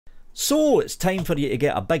So it's time for you to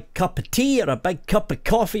get a big cup of tea or a big cup of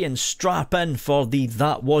coffee and strap in for the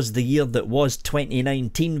That Was the Year That Was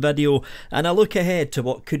 2019 video and a look ahead to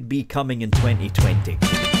what could be coming in 2020.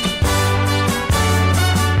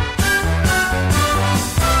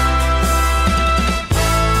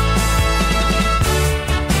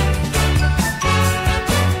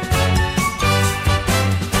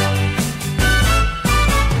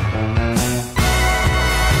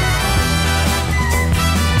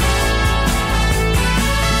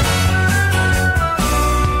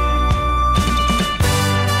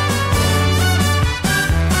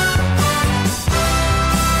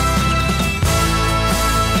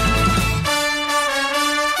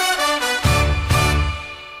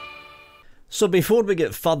 So before we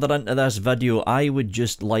get further into this video, I would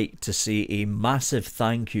just like to say a massive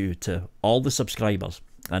thank you to all the subscribers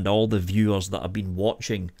and all the viewers that have been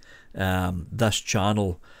watching this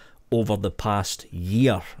channel over the past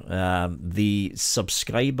year. The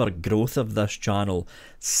subscriber growth of this channel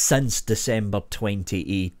since December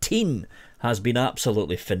 2018 has been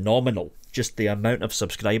absolutely phenomenal. Just the amount of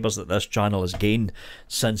subscribers that this channel has gained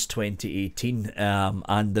since 2018,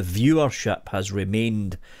 and the viewership has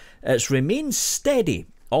remained steady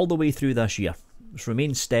all the way through this year. It's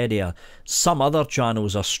remained steady. Some other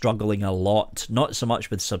channels are struggling a lot, not so much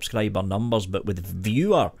with subscriber numbers, but with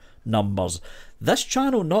viewer numbers. This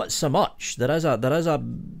channel, not so much. There is a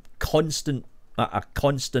constant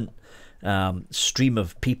stream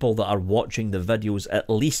of people that are watching the videos at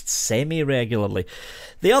least semi-regularly.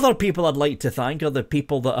 The other people I'd like to thank are the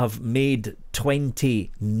people that have made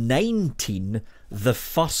 2019 the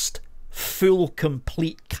first full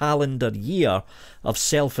complete calendar year of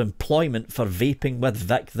self-employment for Vaping With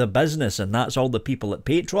Vic the business, and that's all the people at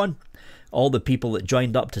Patreon, all the people that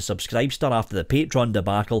joined up to Subscribestar after the Patreon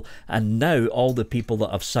debacle, and now all the people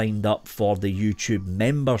that have signed up for the YouTube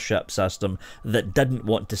membership system that didn't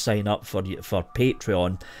want to sign up for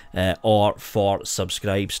Patreon or for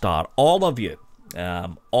Subscribestar. All of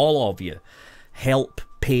you help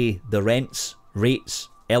pay the rents, rates,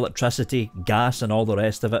 electricity, gas and all the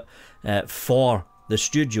rest of it for the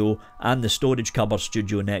studio and the storage cupboard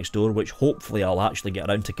studio next door, which hopefully I'll actually get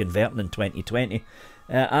around to converting in 2020,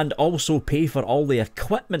 and also pay for all the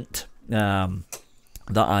equipment that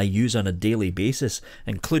I use on a daily basis,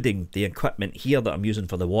 including the equipment here that I'm using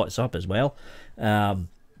for the WhatsApp as well,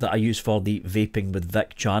 that I use for the Vaping With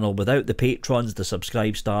Vic channel. Without the patrons, the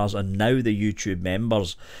Subscribestars, and now the YouTube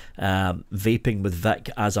members, Vaping With Vic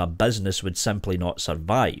as a business would simply not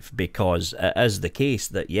survive, because it is the case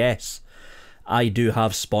that, yes, I do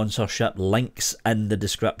have sponsorship links in the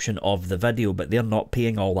description of the video, but they're not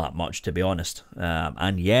paying all that much, to be honest.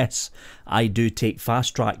 And yes, I do take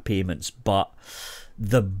fast track payments, but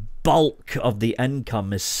the bulk of the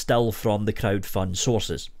income is still from the crowdfund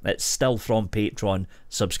sources. It's still from Patreon,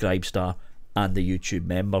 Subscribestar and the YouTube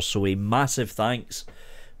members. So a massive thanks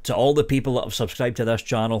to all the people that have subscribed to this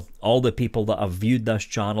channel, all the people that have viewed this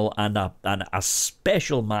channel, and a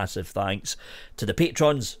special massive thanks to the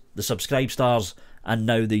patrons, the Subscribestars and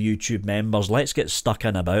now the YouTube members. Let's get stuck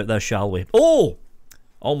in about this, shall we? Oh!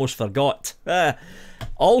 Almost forgot.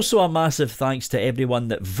 Also a massive thanks to everyone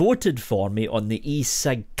that voted for me on the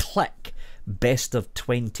ECig Click Best of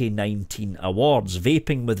 2019 Awards.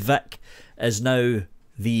 Vaping With Vic is now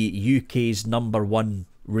the UK's #1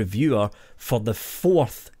 reviewer for the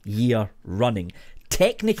 4th year running.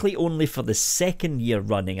 Technically only for the 2nd year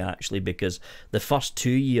running, actually, because the first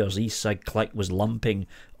 2 years ECig Click was lumping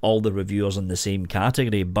all the reviewers in the same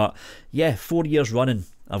category. But yeah, 4 years running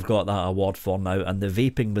I've got that award for now, and the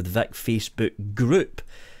Vaping With Vic Facebook group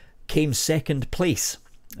came 2nd place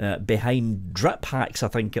behind Drip Hacks, I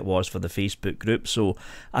think it was, for the Facebook group. So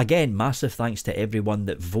again, massive thanks to everyone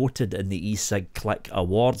that voted in the ECig Click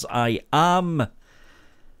Awards. I am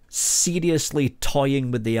seriously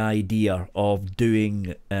toying with the idea of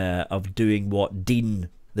doing what Dean,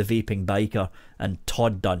 the vaping biker, and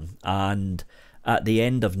Todd done, and at the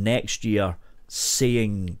end of next year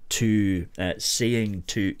saying to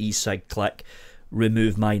ECig Click,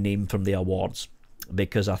 remove my name from the awards,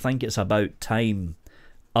 because I think it's about time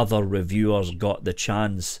other reviewers got the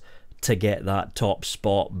chance to get that top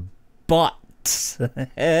spot. But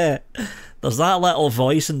there's that little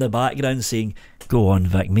voice in the background saying, go on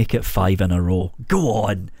Vic, make it 5 in a row, go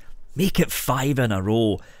on, make it 5 in a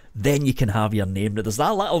row, then you can have your name. There's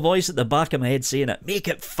that little voice at the back of my head saying it, make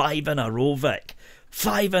it 5 in a row Vic,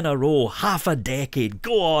 5 in a row, half a decade,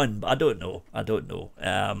 go on. I don't know.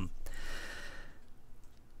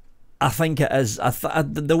 I think it is,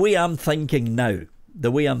 the way I'm thinking now,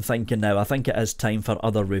 I think it is time for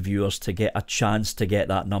other reviewers to get a chance to get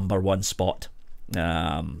that #1 spot.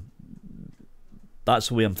 That's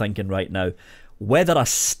the way I'm thinking right now. Whether I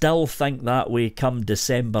still think that way come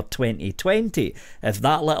December 2020, if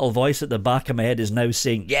that little voice at the back of my head is now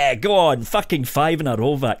saying, yeah, go on, fucking 5 in a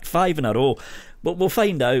row, Vic, 5 in a row. But we'll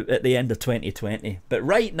find out at the end of 2020. But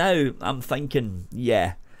right now, I'm thinking,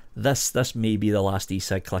 yeah, this may be the last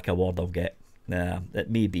ECig Click Award I'll get. It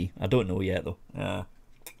may be. I don't know yet, though.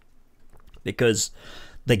 Because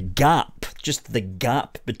the gap, just the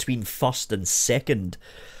gap between first and second,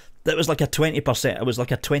 that was like a 20%. It was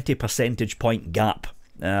like a 20 percentage point gap.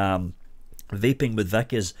 Vaping with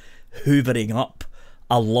Vic is hoovering up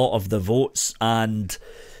a lot of the votes, and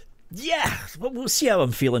yeah, we'll see how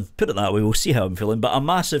I'm feeling. Put it that way, we'll see how I'm feeling. But a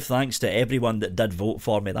massive thanks to everyone that did vote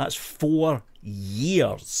for me. That's 4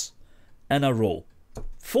 years in a row.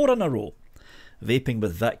 4 in a row. Vaping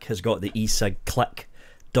with Vic has got the ECig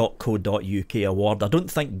Click.co.uk award. I don't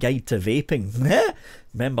think Guide to Vaping,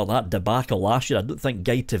 remember that debacle last year? I don't think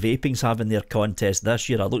Guide to Vaping's having their contest this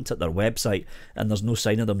year. I looked at their website and there's no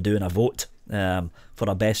sign of them doing a vote for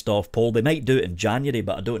a best of poll. They might do it in January,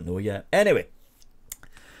 but I don't know yet. Anyway,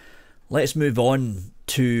 let's move on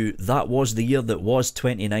to That Was the Year That Was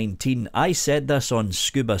 2019. I said this on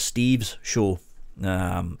Scuba Steve's show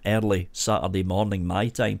early Saturday morning my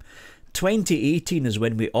time. 2018 is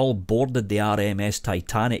when we all boarded the RMS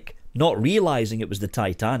Titanic, not realising it was the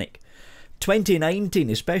Titanic. 2019,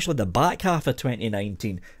 especially the back half of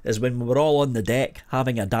 2019, is when we were all on the deck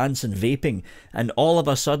having a dance and vaping, and all of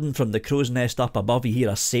a sudden from the crow's nest up above you hear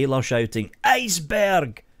a sailor shouting,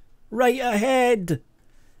 "Iceberg! Right ahead!"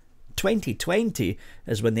 2020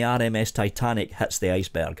 is when the RMS Titanic hits the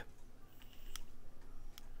iceberg.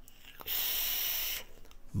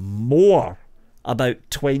 More about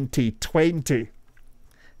 2020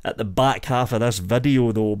 at the back half of this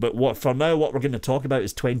video though, but for now what we're going to talk about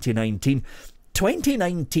is 2019.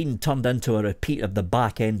 2019 turned into a repeat of the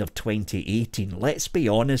back end of 2018. Let's be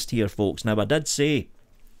honest here, folks. Now, I did say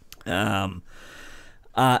at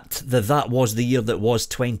the That Was the Year That Was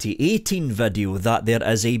 2018 video that there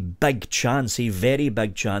is a big chance, a very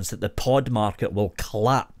big chance, that the pod market will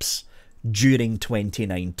collapse during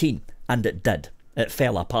 2019, and it did. It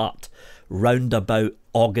fell apart round about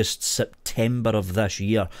August, September of this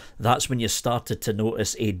year. That's when you started to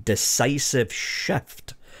notice a decisive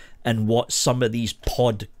shift in what some of these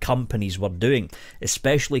pod companies were doing,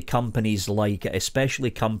 especially companies like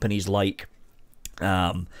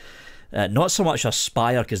not so much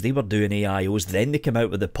Aspire, because they were doing AIOs, then they came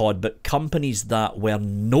out with the pod, but companies that were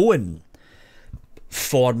known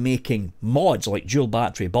for making mods, like dual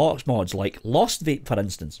battery box mods, like Lost Vape, for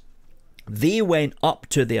instance. They went up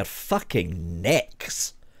to their fucking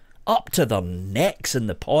necks. Up to their necks in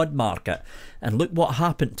the pod market. And look what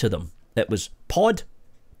happened to them. It was pod,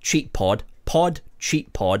 cheap pod, pod,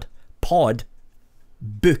 cheap pod, pod,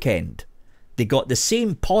 bookend. They got the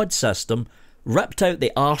same pod system, ripped out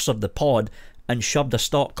the arse of the pod, and shoved a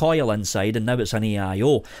stock coil inside, and now it's an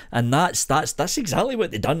AIO. And that's exactly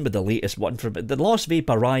what they done with the latest one. For the Lost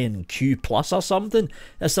Vape Orion Q Plus or something.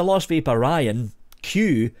 It's the Lost Vape Orion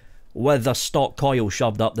Q with a stock coil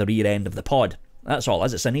shoved up the rear end of the pod. That's all it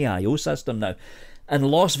is. It's an AIO system now. And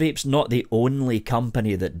Lost Vape's not the only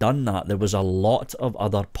company that done that. There was a lot of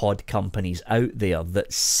other pod companies out there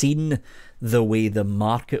that seen the way the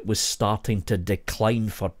market was starting to decline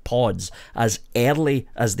for pods as early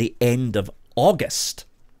as the end of August.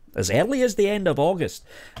 As early as the end of August,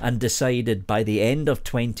 and decided by the end of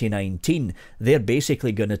 2019 they're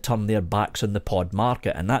basically going to turn their backs on the pod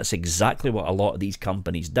market. And that's exactly what a lot of these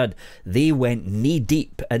companies did. They went knee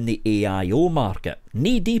deep in the AIO market,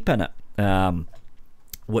 knee deep in it,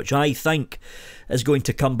 which I think is going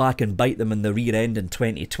to come back and bite them in the rear end in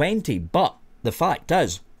 2020. But the fact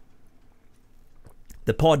is,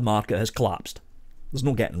 the pod market has collapsed. There's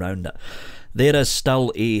no getting around it. There is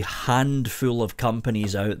still a handful of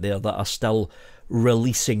companies out there that are still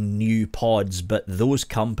releasing new pods, but those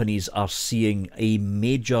companies are seeing a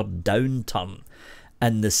major downturn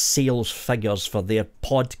in the sales figures for their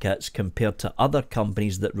pod kits compared to other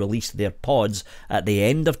companies that released their pods at the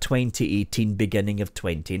end of 2018, beginning of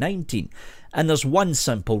 2019. And there's one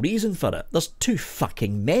simple reason for it. There's too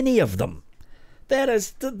fucking many of them.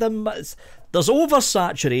 There's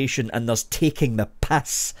oversaturation, and there's taking the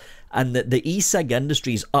piss. And the e-cig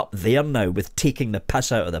industry is up there now with taking the piss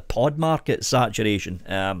out of the pod market saturation.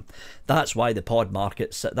 That's why the pod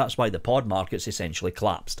market's essentially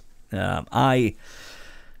collapsed.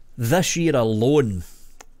 This year alone,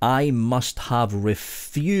 I must have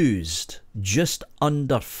refused just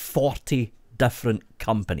under 40 different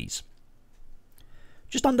companies.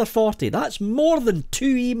 Just under 40. That's more than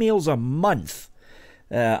 2 emails a month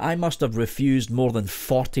I must have refused more than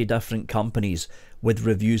 40 different companies with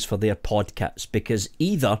reviews for their pod kits, because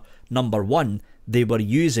either, number one, they were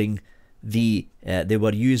using the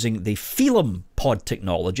Phelim pod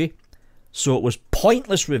technology, so it was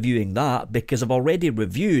pointless reviewing that because I've already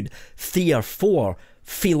reviewed 3 or 4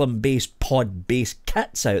 Phelim based pod based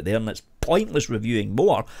kits out there, and it's pointless reviewing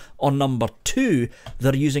more. Or number two,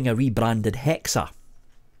 they're using a rebranded Hexa.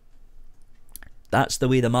 That's the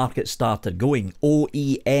way the market started going.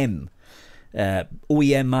 OEM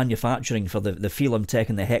manufacturing for the Phelim Tech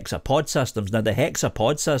and the Hexa pod systems. Now the Hexa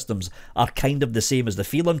pod systems are kind of the same as the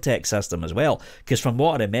Phelim Tech system as well, because from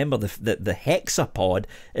what I remember, the Hexa pod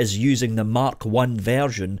is using the Mark 1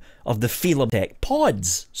 version of the Phelim Tech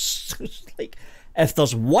pods. So it's like, if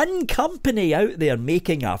there's one company out there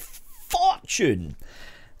making a fortune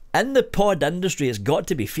in the pod industry, it's got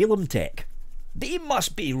to be Phelim Tech. They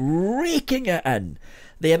must be raking it in.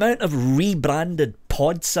 The amount of rebranded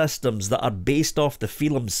pod systems that are based off the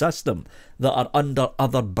Phelim system that are under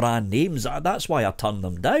other brand names, that's why I turned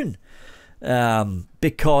them down.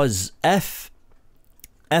 Because if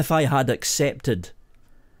I had accepted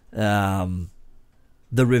the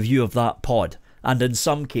review of that pod, and in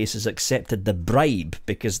some cases accepted the bribe,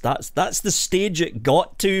 because that's the stage it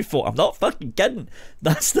got to. I'm not fucking kidding.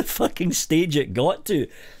 That's the fucking stage it got to.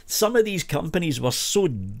 Some of these companies were so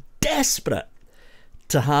desperate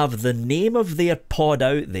to have the name of their pod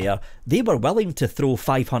out there, they were willing to throw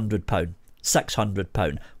 £500,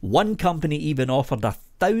 £600. One company even offered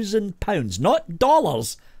 £1,000, not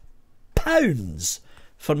dollars, pounds,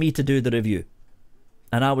 for me to do the review.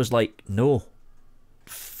 And I was like, no.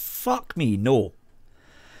 Fuck me, no.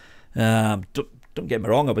 Don't get me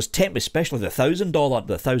wrong, I was tempted, especially the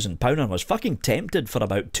 £1,000, I was fucking tempted for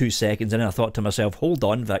about 2 seconds, and then I thought to myself, hold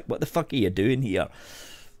on Vic, what the fuck are you doing here?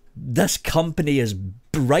 This company is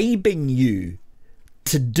bribing you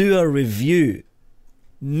to do a review.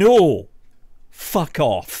 No. Fuck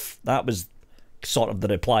off. That was sort of the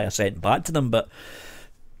reply I sent back to them. But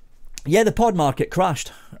yeah, the pod market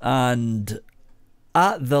crashed, and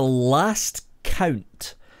at the last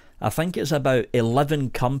count, I think it's about 11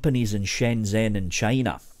 companies in Shenzhen in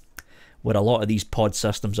China, where a lot of these pod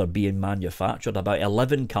systems are being manufactured. About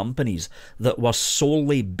 11 companies that were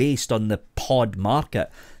solely based on the pod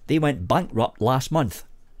market. They went bankrupt last month.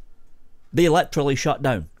 They literally shut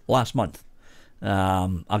down last month.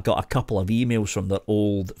 I got a couple of emails from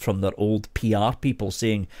their old PR people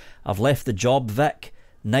saying, I've left the job, Vic.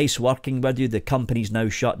 Nice working with you. The company's now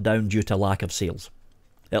shut down due to lack of sales.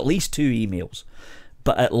 At least 2 emails.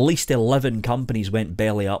 But at least 11 companies went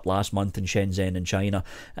belly up last month in Shenzhen in China.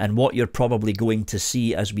 And what you're probably going to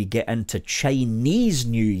see as we get into Chinese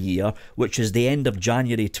New Year, which is the end of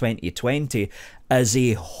January 2020, is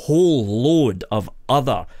a whole load of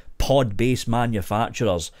other pod-based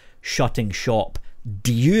manufacturers shutting shop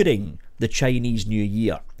during the Chinese New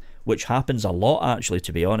Year, which happens a lot actually,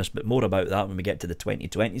 to be honest, but more about that when we get to the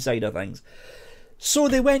 2020 side of things. So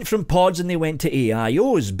they went from pods and they went to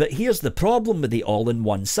AIOs, but here's the problem with the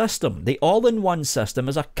all-in-one system. The all-in-one system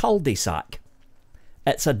is a cul-de-sac.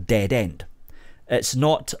 It's a dead end. It's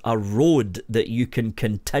not a road that you can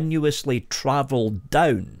continuously travel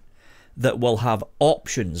down that will have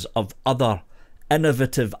options of other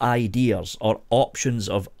innovative ideas or options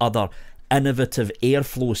of other innovative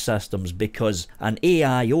airflow systems, because an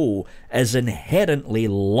AIO is inherently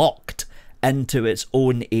locked into its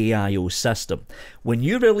own AIO system. When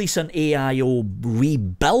you release an AIO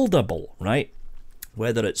rebuildable, right,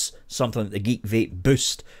 whether it's something like the Geek Vape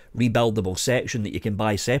Boost rebuildable section that you can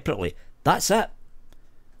buy separately, that's it.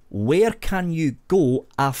 Where can you go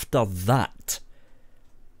after that?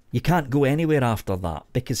 You can't go anywhere after that,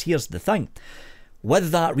 because here's the thing. With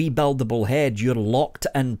that rebuildable head, you're locked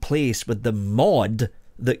in place with the mod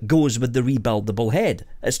that goes with the rebuildable head.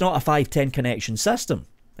 It's not a 510 connection system.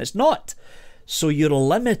 It's not. So you're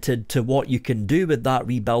limited to what you can do with that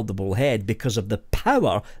rebuildable head because of the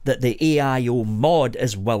power that the AIO mod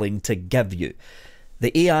is willing to give you.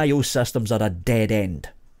 The AIO systems are a dead end.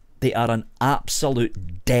 They are an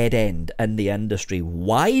absolute dead end in the industry.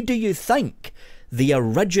 Why do you think the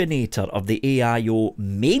originator of the AIO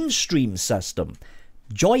mainstream system,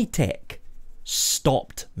 Joytech,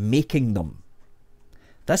 stopped making them?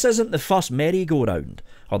 This isn't the first merry-go-round,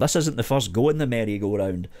 or this isn't the first go in the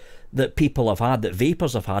merry-go-round that people have had, that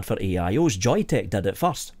vapors have had for AIOs. Joytech did it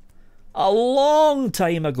first. A long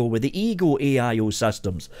time ago with the Ego AIO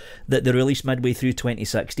systems that they released midway through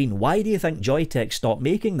 2016. Why do you think Joytech stopped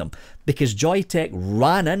making them? Because Joytech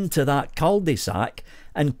ran into that cul-de-sac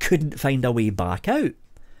and couldn't find a way back out.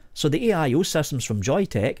 So the AIO systems from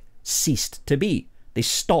Joytech ceased to be. They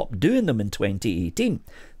stopped doing them in 2018.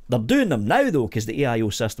 They're doing them now though, because the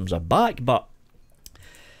AIO systems are back, but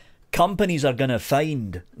companies are going to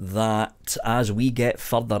find that as we get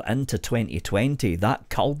further into 2020, that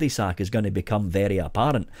cul-de-sac is going to become very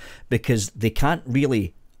apparent, because they can't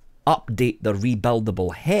really update the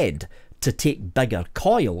rebuildable head to take bigger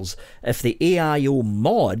coils if the AIO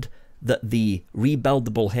mod that the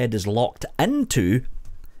rebuildable head is locked into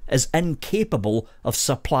is incapable of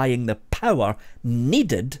supplying the power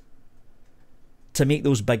needed to make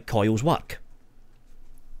those big coils work.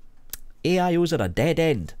 AIOs are a dead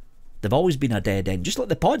end. They've always been a dead end, just like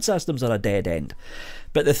the pod systems are a dead end.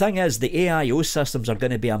 But the thing is, the AIO systems are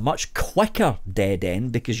going to be a much quicker dead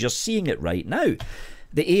end, because you're seeing it right now.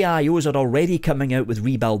 The AIOs are already coming out with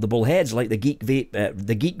rebuildable heads, like the Geek Vape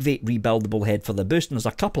rebuildable head for the Boost, and there's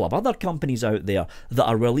a couple of other companies out there that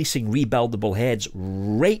are releasing rebuildable heads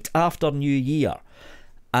right after New Year.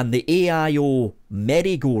 And the AIO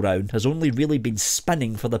merry-go-round has only really been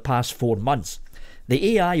spinning for the past 4 months.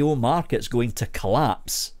 The AIO market's going to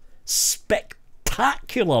collapse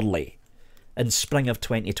spectacularly in spring of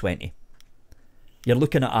 2020. You're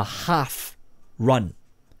looking at a half run.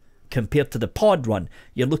 Compared to the pod run,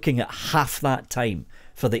 you're looking at half that time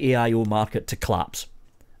for the AIO market to collapse.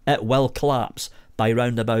 It will collapse by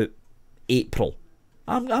round about April.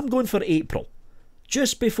 I'm going for April.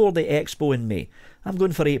 Just before the expo in May. I'm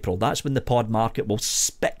going for April. That's when the pod market will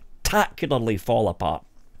spectacularly fall apart.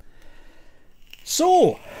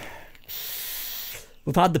 So,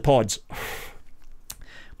 we've had the pods.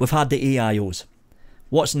 We've had the AIOs.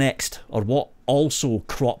 What's next? Or what also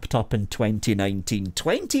cropped up in 2019?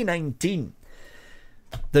 2019.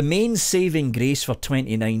 The main saving grace for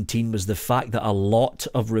 2019 was the fact that a lot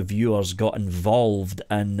of reviewers got involved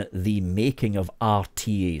in the making of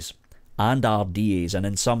RTAs and RDAs, and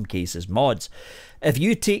in some cases mods. If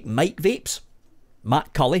you take Mike Vapes,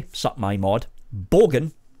 Matt Cully, suck my mod,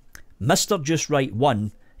 Bogan, Mr. Just Right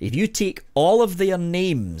 1, if you take all of their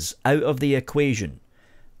names out of the equation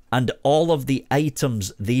and all of the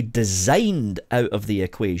items they designed out of the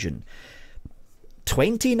equation,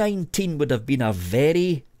 2019 would have been a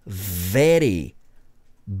very, very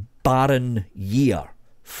barren year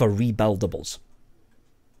for rebuildables.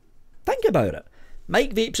 Think about it.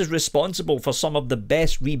 Mike Vapes is responsible for some of the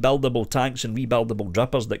best rebuildable tanks and rebuildable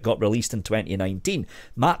drippers that got released in 2019.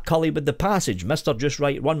 Matt Cully with the Passage, Mr. Just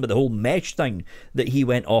Right 1 with the whole mesh thing that he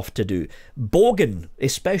went off to do. Bogan,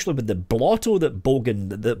 especially with the blotto that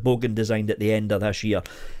Bogan designed at the end of this year.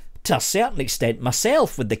 To a certain extent,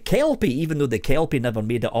 myself with the Kelpie, even though the Kelpie never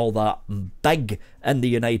made it all that big in the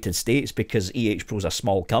United States because Pro's a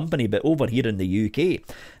small company, but over here in the UK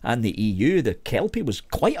and the EU, the Kelpie was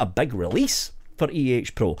quite a big release for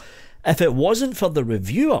Pro. If it wasn't for the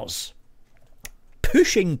reviewers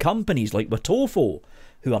pushing companies like Watofo,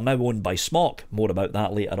 who are now owned by Smock, more about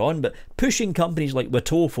that later on, but pushing companies like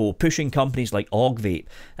Watofo, pushing companies like Ogvape,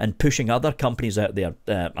 and pushing other companies out there,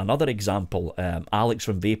 another example, Alex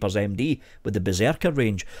from Vapors MD with the Berserker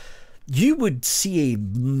range, you would see a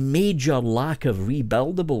major lack of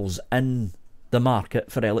rebuildables in the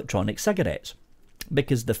market for electronic cigarettes.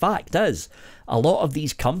 Because the fact is, a lot of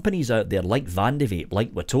these companies out there, like Vandevape,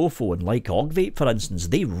 like Watofo, and like Ogvape, for instance,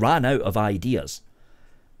 they ran out of ideas.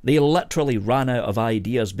 They literally ran out of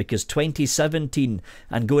ideas because 2017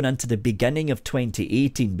 and going into the beginning of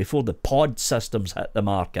 2018, before the pod systems hit the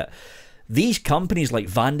market, these companies like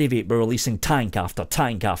Vandevape were releasing tank after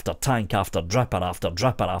tank after tank after dripper after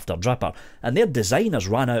dripper after dripper, and their designers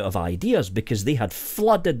ran out of ideas because they had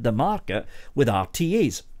flooded the market with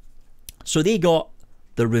RTAs. So they got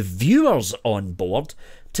the reviewers on board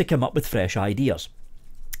to come up with fresh ideas.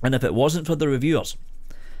 And if it wasn't for the reviewers,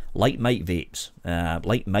 like Mike Vapes,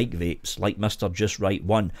 like Mr. Just Right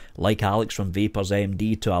 1, like Alex from Vapors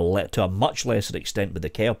MD, to a much lesser extent with the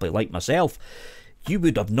Kelpie, like myself, you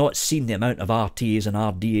would have not seen the amount of RTAs and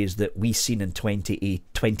RDAs that we seen in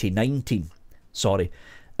 2019. Sorry.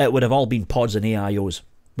 It would have all been pods and AIOs,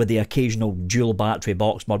 with the occasional dual battery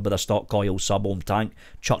box mod with a stock coil sub-ohm tank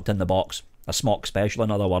chucked in the box. A Smock special, in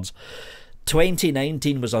other words.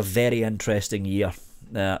 2019 was a very interesting year.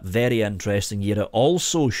 Very interesting year. It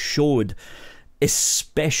also showed,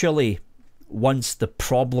 especially once the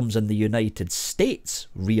problems in the United States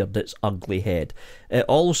reared its ugly head, it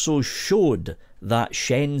also showed that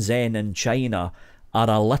Shenzhen and China are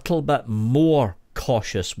a little bit more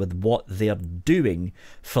cautious with what they're doing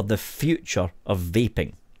for the future of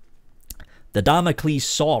vaping. The Damocles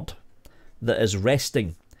sword that is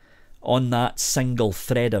resting on that single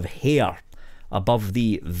thread of hair above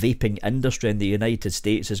the vaping industry in the United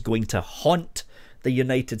States is going to haunt the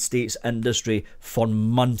United States industry for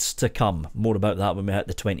months to come. More about that when we hit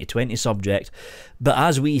the 2020 subject. But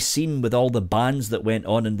as we've seen with all the bans that went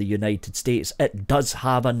on in the United States, it does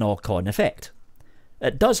have a knock-on effect.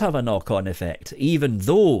 It does have a knock-on effect, even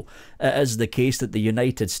though it is the case that the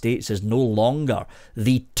United States is no longer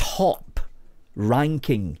the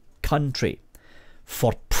top-ranking country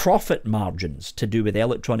for profit margins to do with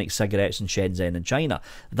electronic cigarettes in Shenzhen and China.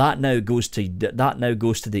 That now goes to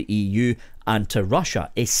the EU and to Russia,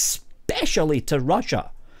 especially to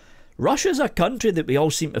Russia. Russia's a country that we all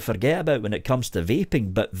seem to forget about when it comes to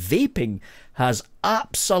vaping, but vaping has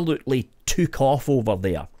absolutely took off over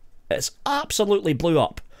there. It's absolutely blew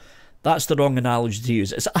up. That's the wrong analogy to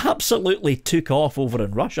use. It's absolutely took off over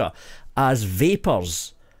in Russia, as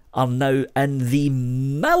vapors are now in the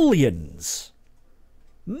millions.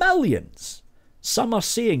 Millions. Some are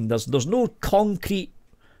saying there's no concrete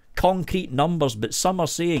numbers, but some are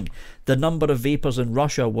saying the number of vapors in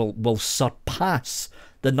Russia will surpass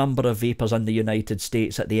the number of vapors in the United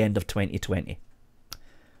States at the end of 2020.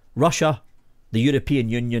 Russia, the European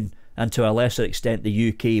Union, and to a lesser extent the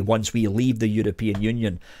UK, once we leave the European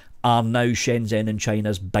Union, are now Shenzhen and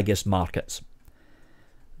China's biggest markets.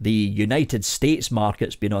 The United States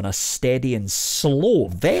market's been on a steady and slow,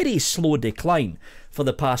 very slow decline for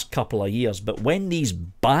the past couple of years, but when these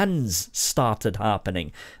bans started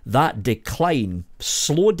happening, that decline,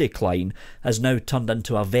 slow decline, has now turned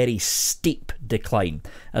into a very steep decline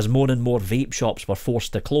as more and more vape shops were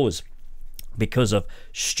forced to close because of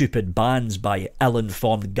stupid bans by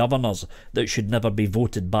ill-informed governors that should never be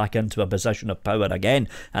voted back into a position of power again.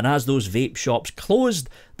 And as those vape shops closed,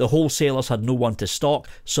 the wholesalers had no one to stock,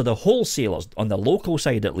 so the wholesalers, on the local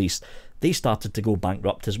side at least, they started to go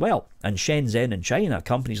bankrupt as well. And Shenzhen and China,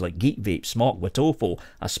 companies like Geek Vape, Smok, Watofo,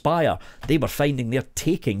 Aspire, they were finding their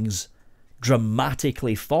takings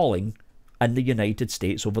dramatically falling in the United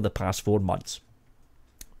States over the past 4 months.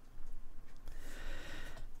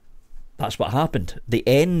 That's what happened. The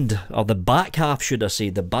end, or the back half, should I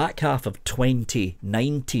say, the back half of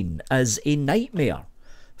 2019 is a nightmare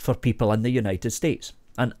for people in the United States.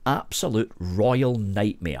 An absolute royal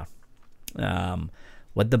nightmare.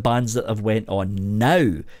 With the bans that have went on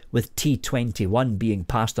now, with T21 being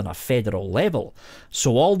passed on a federal level.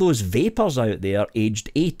 So all those vapors out there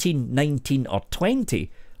aged 18, 19 or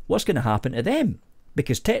 20, what's going to happen to them?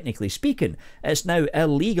 Because technically speaking, it's now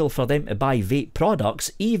illegal for them to buy vape products,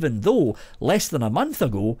 even though less than a month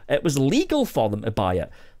ago it was legal for them to buy it.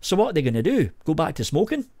 So what are they going to do? Go back to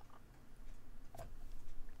smoking?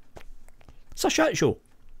 It's a shit show.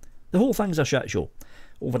 The whole thing's a shit show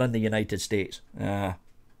over in the United States.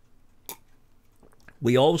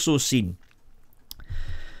 We also seen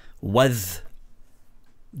with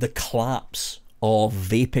the collapse of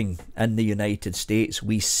vaping in the United States,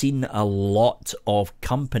 we've seen a lot of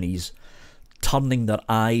companies turning their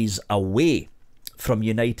eyes away from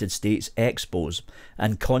United States expos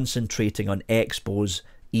and concentrating on expos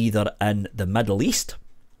either in the Middle East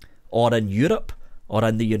or in Europe or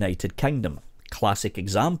in the United Kingdom. Classic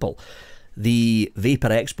example, the Vapor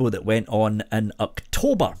Expo that went on in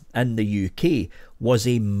October in the UK was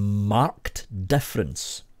a marked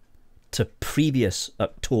difference to previous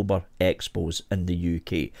October expos in the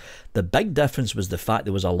UK. The big difference was the fact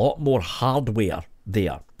there was a lot more hardware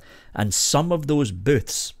there. And some of those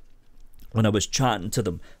booths, when I was chatting to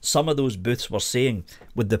them, some of those booths were saying,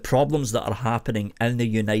 with the problems that are happening in the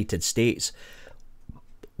United States,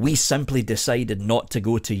 we simply decided not to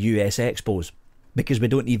go to US expos because we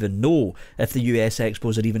don't even know if the US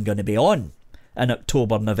expos are even going to be on in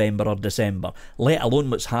October, November or December, let alone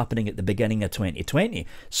what's happening at the beginning of 2020.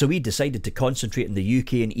 So we decided to concentrate on the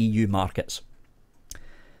UK and EU markets.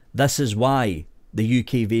 This is why the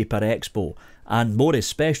UK Vapor Expo, and more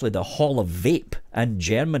especially the Hall of Vape in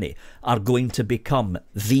Germany, are going to become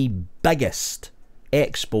the biggest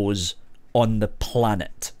expos on the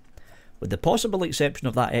planet. With the possible exception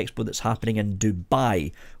of that expo that's happening in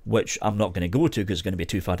Dubai, which I'm not going to go to because it's going to be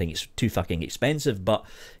too fucking expensive. But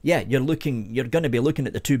yeah, you're going to be looking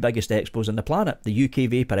at the two biggest expos on the planet, the UK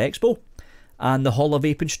Vapor Expo and the Hall of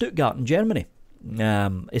Vape in Stuttgart in Germany.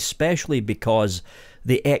 Especially because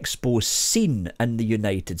the expo scene in the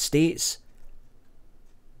United States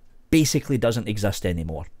basically doesn't exist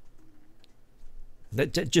anymore.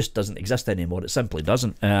 It just doesn't exist anymore. It simply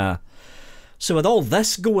doesn't. So with all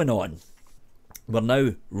this going on, we're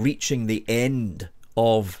now reaching the end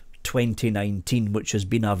of 2019, which has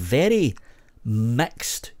been a very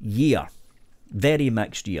mixed year. Very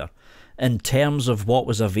mixed year in terms of what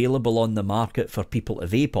was available on the market for people to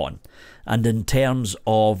vape on, and in terms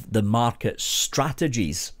of the market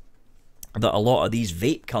strategies that a lot of these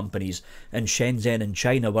vape companies in Shenzhen and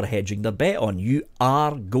China were hedging their bet on. You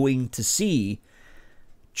are going to see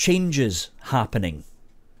changes happening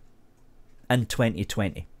in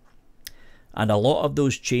 2020. And a lot of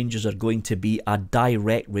those changes are going to be a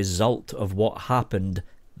direct result of what happened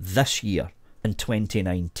this year in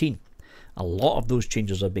 2019. A lot of those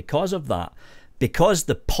changes are because of that. Because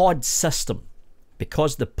the pod system,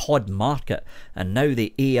 because the pod market and now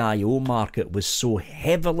the AIO market was so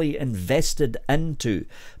heavily invested into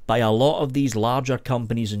by a lot of these larger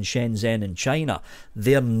companies in Shenzhen and China,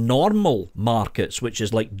 their normal markets, which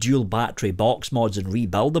is like dual battery box mods and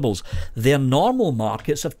rebuildables, their normal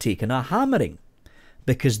markets have taken a hammering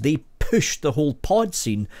because they pushed the whole pod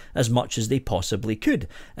scene as much as they possibly could.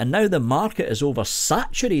 And now the market is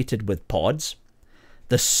oversaturated with pods.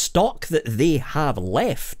 The stock that they have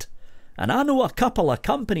left, and I know a couple of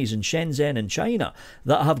companies in Shenzhen and China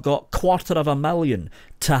that have got 250,000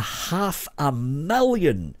 to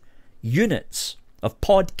 500,000 units of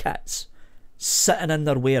pod kits sitting in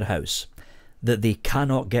their warehouse that they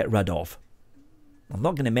cannot get rid of. I'm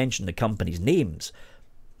not going to mention the companies' names,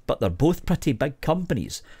 but they're both pretty big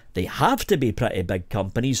companies. They have to be pretty big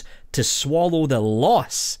companies to swallow the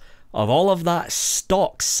loss of all of that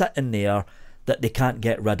stock sitting there that they can't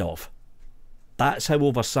get rid of. That's how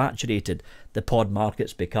oversaturated the pod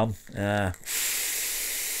market's become.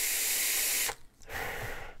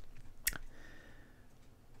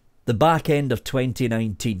 The back end of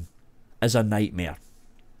 2019 is a nightmare,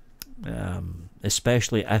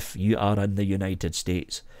 especially if you are in the United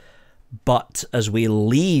States. But as we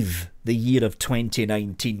leave the year of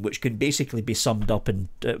 2019, which can basically be summed up in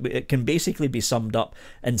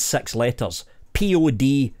 6 letters: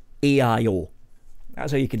 PODAIO.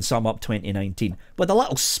 That's how you can sum up 2019, with a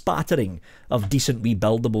little spattering of decent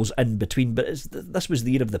rebuildables in between, but this was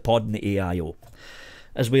the year of the pod and the AIO.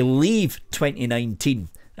 As we leave 2019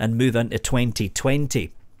 and move into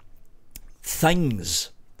 2020,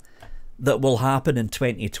 things that will happen in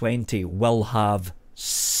 2020 will have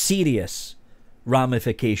serious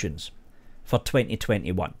ramifications for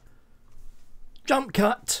 2021. Jump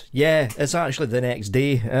cut. Yeah, it's actually the next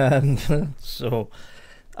day. So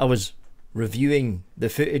I was reviewing the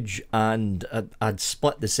footage and I'd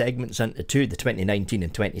split the segments into two, the 2019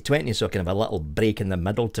 and 2020, so I can have a little break in the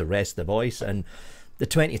middle to rest the voice. And the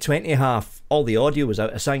 2020 half, all the audio was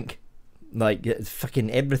out of sync. Like, fucking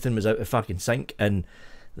everything was out of fucking sync. And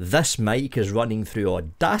this mic is running through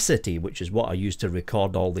Audacity, which is what I use to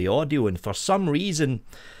record all the audio. And for some reason,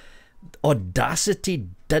 Audacity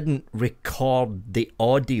didn't record the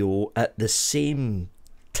audio at the same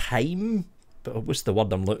time. But what's the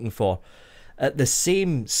word I'm looking for? At the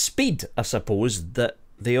same speed, I suppose, that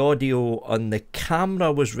the audio on the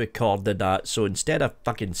camera was recorded at. So instead of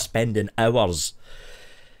fucking spending hours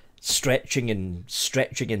stretching and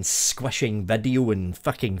squishing video and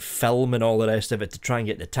fucking film and all the rest of it to try and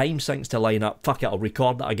get the time syncs to line up, fuck it, I'll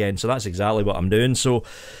record that again. So that's exactly what I'm doing. So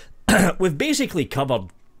we've basically covered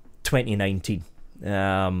 2019.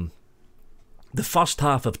 The first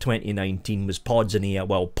half of 2019 was pods and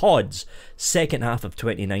pods. Second half of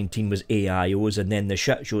 2019 was AIOs, and then the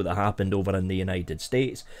shit show that happened over in the United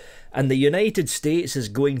States. And the United States is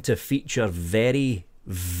going to feature very,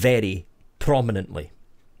 very prominently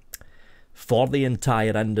for the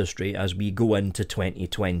entire industry as we go into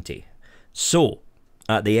 2020. So,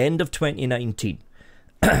 at the end of 2019,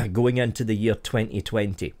 going into the year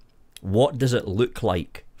 2020, what does it look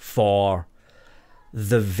like for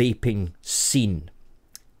the vaping scene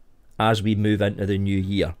as we move into the new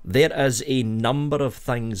year? There is a number of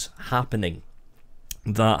things happening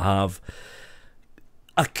that have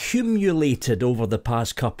accumulated over the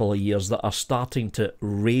past couple of years that are starting to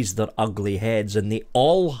raise their ugly heads, and they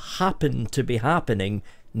all happen to be happening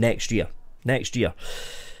next year.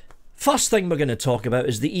 First thing we're going to talk about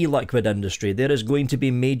is the e-liquid industry. There is going to be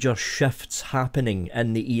major shifts happening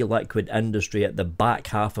in the e-liquid industry at the back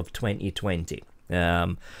half of 2020.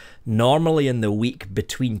 Normally in the week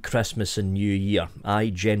between Christmas and New Year, I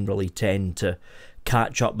generally tend to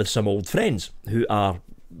catch up with some old friends who are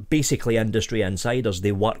basically industry insiders.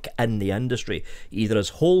 They work in the industry, either as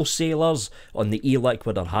wholesalers on the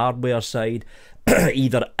e-liquid or hardware side,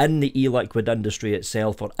 either in the e-liquid industry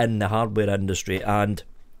itself or in the hardware industry. And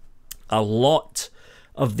a lot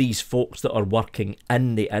of these folks that are working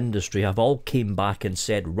in the industry have all came back and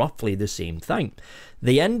said roughly the same thing.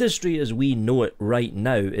 The industry as we know it right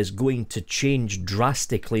now is going to change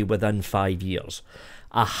drastically within 5 years.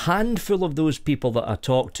 A handful of those people that I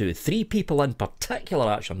talked to, 3 people in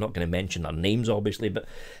particular, actually I'm not going to mention their names obviously, but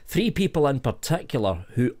 3 people in particular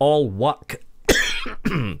who all work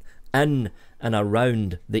in and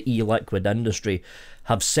around the e-liquid industry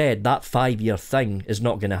have said that 5-year thing is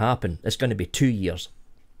not going to happen. It's going to be 2 years.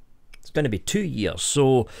 It's going to be 2 years.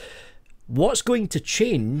 So what's going to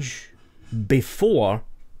change before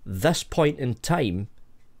this point in time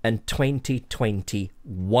in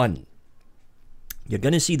 2021? You're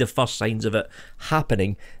going to see the first signs of it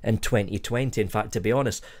happening in 2020. In fact, to be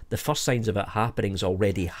honest, the first signs of it happening's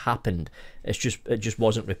already happened. It just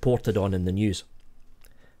wasn't reported on in the news.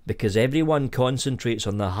 Because everyone concentrates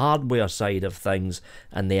on the hardware side of things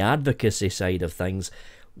and the advocacy side of things.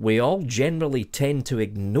 We all generally tend to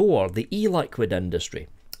ignore the e-liquid industry.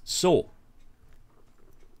 So,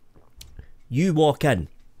 you walk in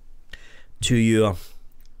to your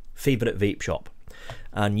favourite vape shop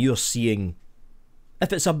and you're seeing,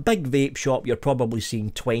 if it's a big vape shop, you're probably seeing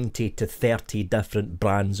 20 to 30 different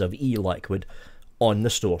brands of e-liquid on the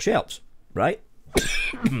store shelves, right?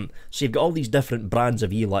 So you've got all these different brands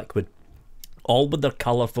of e-liquid, all with their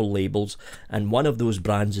colourful labels, and one of those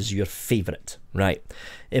brands is your favourite, right?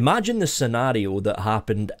 Imagine the scenario that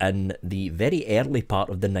happened in the very early part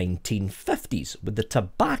of the 1950s with the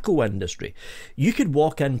tobacco industry. You could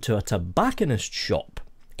walk into a tobacconist shop,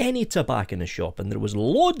 any tobacconist shop, and there was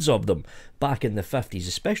loads of them back in the 50s,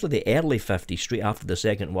 especially the early 50s, straight after the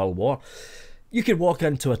Second World War. You could walk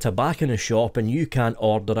into a tobacconist shop and you can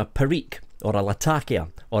order a Perique, or a Latakia,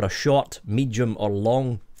 or a short, medium or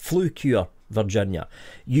long flue cure Virginia.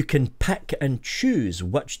 You can pick and choose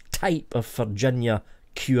which type of Virginia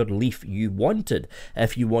cured leaf you wanted.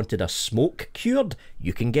 If you wanted a smoke cured,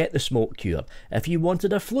 you can get the smoke cured. If you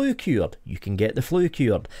wanted a flue cured, you can get the flue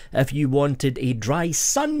cured. If you wanted a dry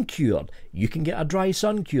sun cured, you can get a dry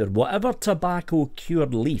sun cured. Whatever tobacco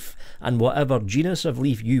cured leaf and whatever genus of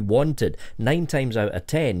leaf you wanted, 9 times out of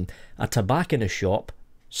 10, a tobacconist shop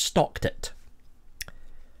stocked it.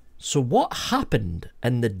 So what happened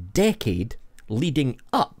in the decade leading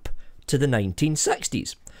up to the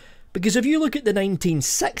 1960s? Because if you look at the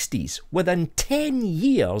 1960s, within 10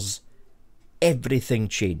 years, everything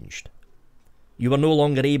changed. You were no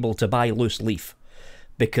longer able to buy loose leaf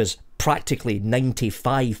because practically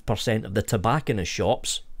 95% of the tobacconist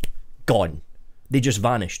shops, gone. They just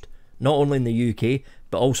vanished. Not only in the UK,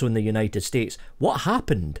 but also in the United States. What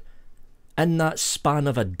happened in that span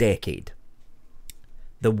of a decade?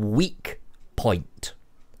 The weak point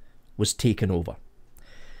was taken over.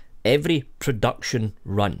 Every production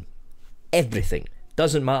run, everything,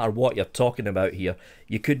 doesn't matter what you're talking about here.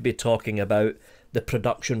 You could be talking about the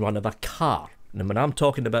production run of a car. And when I'm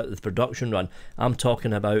talking about the production run, I'm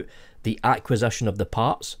talking about the acquisition of the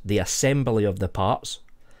parts, the assembly of the parts,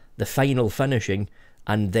 the final finishing,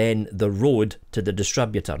 and then the road to the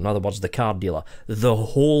distributor, in other words, the car dealer. The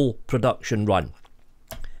whole production run.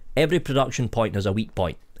 Every production point has a weak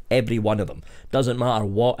point. Every one of them. Doesn't matter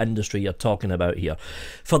what industry you're talking about here.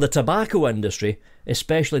 For the tobacco industry,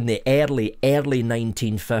 especially in the early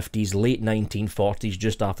 1950s, late 1940s,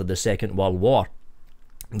 just after the Second World War,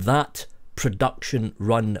 that production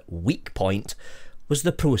run weak point was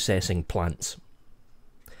the processing plants.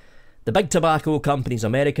 The big tobacco companies,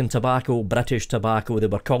 American Tobacco, British Tobacco, they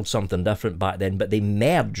were called something different back then, but they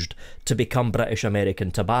merged to become British American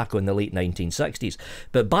Tobacco in the late 1960s.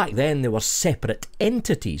 But back then, they were separate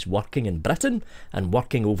entities working in Britain and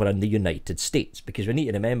working over in the United States. Because we need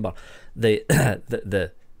to remember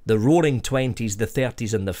the roaring 20s, the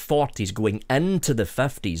 30s and the 40s going into the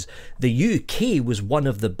 50s, the UK was one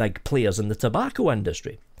of the big players in the tobacco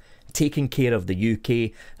industry, taking care of the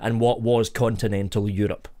UK and what was continental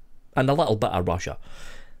Europe. And a little bit of Russia.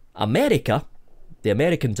 America, the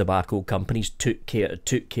American tobacco companies took care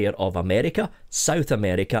of America, South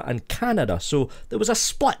America and Canada. So there was a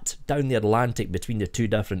split down the Atlantic between the two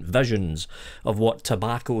different visions of what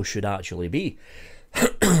tobacco should actually be.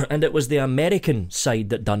 And it was the American side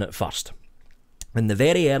that done it first. In the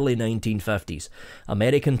very early 1950s,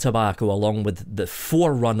 American Tobacco, along with the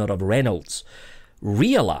forerunner of Reynolds,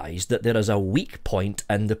 realised that there is a weak point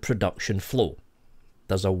in the production flow.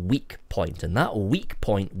 There's a weak point, and that weak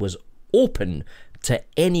point was open to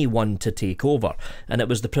anyone to take over, and it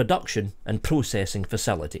was the production and processing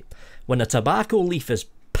facility. When a tobacco leaf is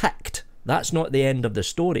picked, that's not the end of the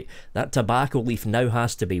story. That tobacco leaf now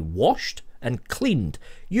has to be washed and cleaned,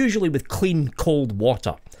 usually with clean cold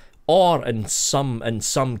water, or in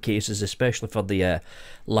some cases, especially for the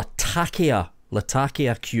Latakia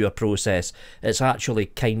cure process, it's actually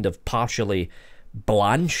kind of partially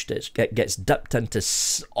blanched. It gets dipped into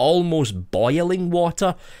almost boiling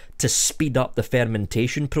water to speed up the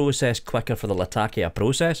fermentation process quicker for the Latakia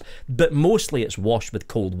process, but mostly it's washed with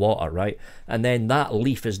cold water, right? And then that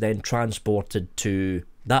leaf is then transported to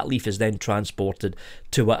That leaf is then transported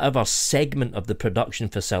to whatever segment of the production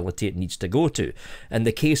facility it needs to go to. In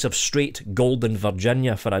the case of straight golden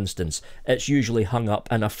Virginia, for instance, it's usually hung up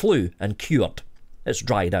in a flue and cured. It's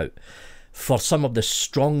dried out. For some of the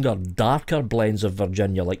stronger, darker blends of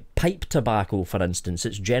Virginia, like pipe tobacco, for instance,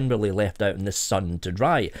 it's generally left out in the sun to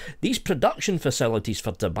dry. These production facilities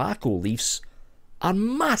for tobacco leaves are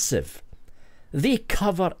massive. They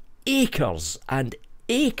cover acres and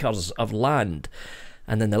acres of land.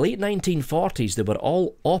 And in the late 1940s, they were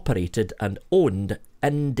all operated and owned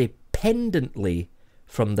independently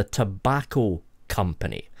from the tobacco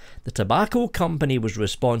company. The tobacco company was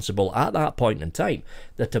responsible at that point in time.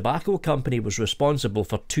 The tobacco company was responsible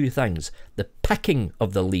for two things: the picking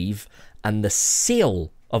of the leaf and the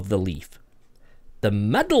sale of the leaf. The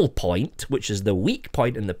middle point, which is the weak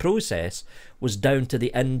point in the process, was down to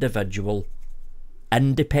the individual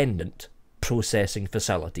independent processing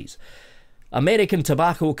facilities. American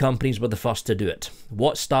tobacco companies were the first to do it.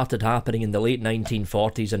 What started happening in the late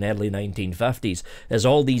 1940s and early 1950s is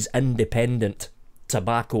all these independent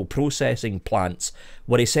tobacco processing plants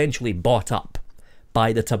were essentially bought up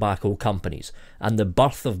by the tobacco companies, and the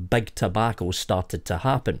birth of big tobacco started to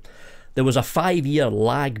happen. There was a 5-year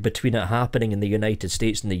lag between it happening in the United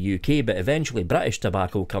States and the UK, but eventually British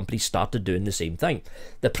tobacco companies started doing the same thing.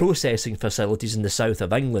 The processing facilities in the south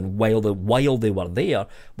of England, while they were there,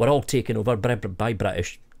 were all taken over by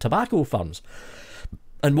British tobacco firms.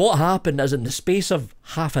 And what happened is, in the space of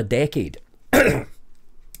half a decade,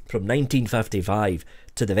 from 1955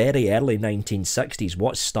 to the very early 1960s,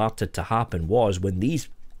 what started to happen was, when these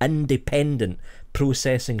independent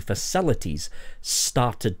processing facilities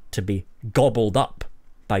started to be gobbled up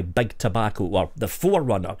by big tobacco, or the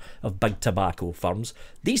forerunner of big tobacco firms,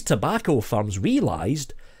 these tobacco firms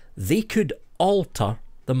realised they could alter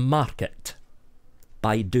the market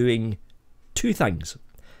by doing two things.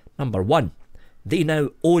 Number one, they now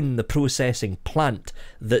own the processing plant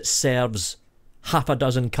that serves half a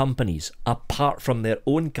dozen companies apart from their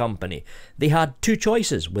own company. They had two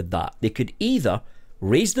choices with that. They could either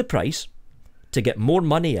raise the price to get more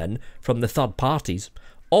money in from the third parties,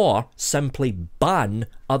 or simply ban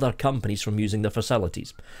other companies from using the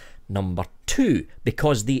facilities. Number two,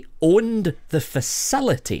 because they owned the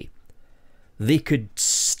facility, they could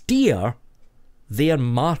steer their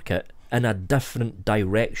market in a different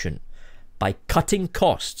direction by cutting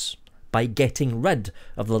costs, by getting rid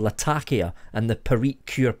of the Latakia and the Perique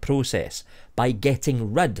cure process, by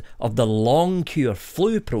getting rid of the long cure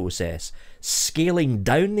flue process, scaling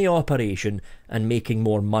down the operation and making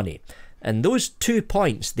more money. And those 2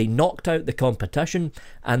 points, they knocked out the competition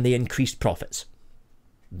and they increased profits.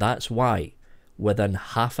 That's why, within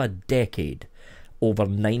half a decade, over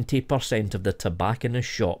 90% of the tobacconist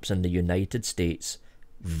shops in the United States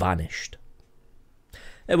vanished.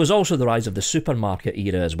 It was also the rise of the supermarket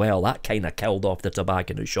era as well. That kind of killed off the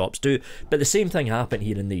tobacconist shops too. But the same thing happened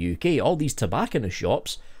here in the UK. All these tobacconist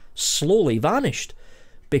shops slowly vanished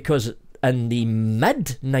because in the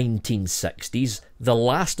mid-1960s, the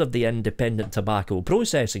last of the independent tobacco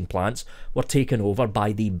processing plants were taken over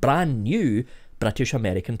by the brand new British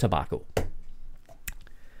American Tobacco.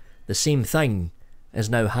 The same thing is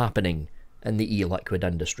now happening in the e-liquid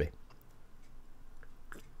industry.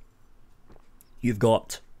 You've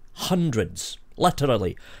got hundreds,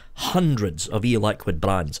 literally hundreds of e-liquid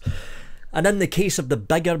brands. And in the case of the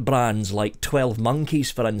bigger brands like 12 Monkeys,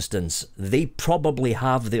 for instance, they probably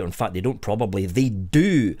have their, in fact they don't probably, they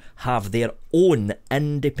do have their own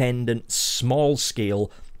independent small-scale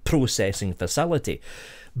processing facility.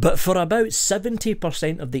 But for about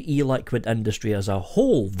 70% of the e-liquid industry as a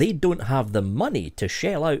whole, they don't have the money to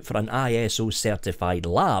shell out for an ISO certified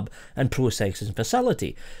lab and processing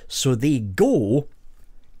facility. So they go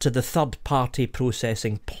to the third-party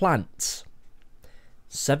processing plants.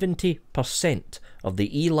 70% of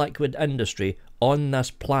the e-liquid industry on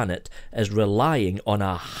this planet is relying on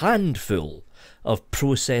a handful of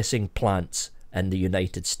processing plants in the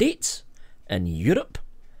United States, in Europe,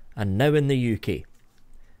 and now in the UK.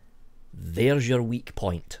 There's your weak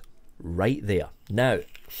point, right there. Now,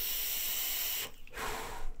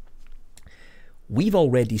 we've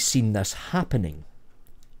already seen this happening.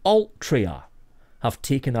 Altria have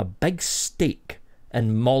taken a big stake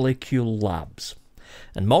in Molecule Labs.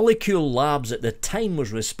 And Molecule Labs at the time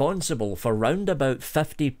was responsible for round about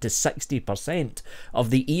 50 to 60% of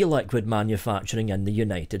the e-liquid manufacturing in the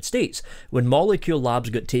United States. When Molecule Labs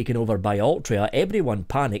got taken over by Altria, everyone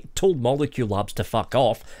panicked, told Molecule Labs to fuck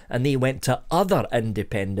off, and they went to other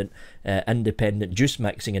independent juice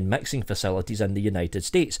mixing and mixing facilities in the United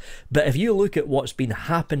States. But if you look at what's been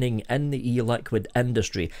happening in the e-liquid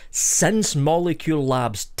industry since Molecule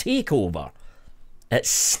Labs takeover, it's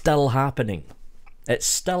still happening. It's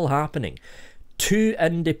still happening. 2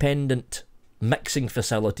 independent mixing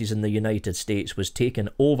facilities in the United States was taken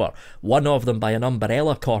over, one of them by an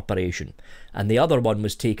umbrella corporation, and the other one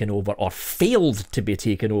was taken over, or failed to be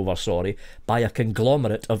taken over, sorry, by a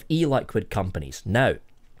conglomerate of e-liquid companies. Now,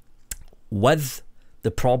 with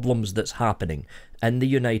the problems that's happening in the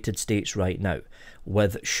United States right now,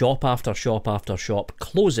 with shop after shop after shop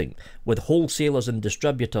closing, with wholesalers and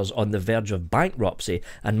distributors on the verge of bankruptcy,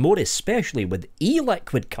 and more especially with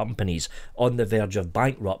e-liquid companies on the verge of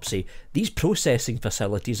bankruptcy, these processing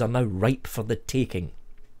facilities are now ripe for the taking.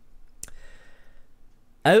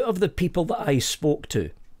 Out of the people that I spoke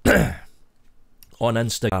to on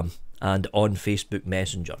Instagram and on Facebook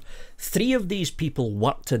Messenger, 3 of these people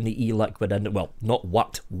worked in the e-liquid, and well, not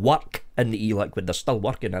worked, work in the e-liquid, they're still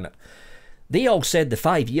working in it. They all said the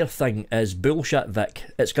 5-year thing is bullshit, Vic.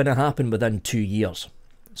 It's going to happen within 2 years.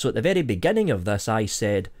 So at the very beginning of this, I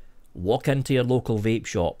said, walk into your local vape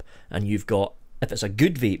shop and you've got, if it's a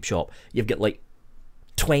good vape shop, you've got like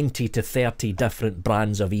 20 to 30 different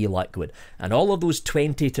brands of e-liquid. And all of those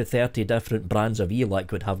 20 to 30 different brands of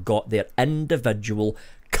e-liquid have got their individual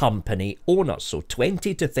company owners. So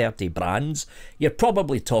 20 to 30 brands, you're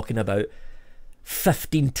probably talking about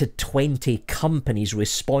 15 to 20 companies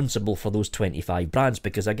responsible for those 25 brands,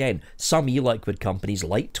 because again, some e-liquid companies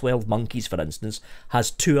like 12 Monkeys for instance has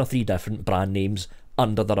 2 or 3 different brand names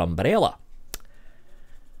under their umbrella.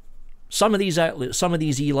 Some of these outlets, some of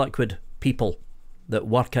these e-liquid people that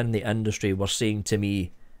work in the industry were saying to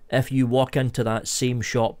me, if you walk into that same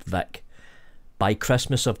shop, Vic, by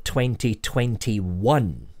Christmas of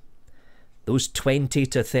 2021, those 20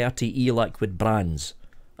 to 30 e-liquid brands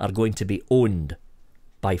are going to be owned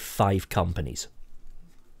by 5 companies.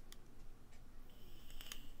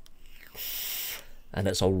 And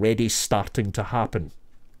it's already starting to happen.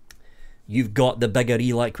 You've got the bigger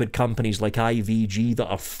e-liquid companies like IVG that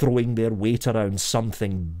are throwing their weight around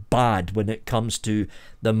something bad when it comes to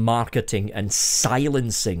the marketing and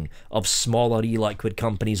silencing of smaller e-liquid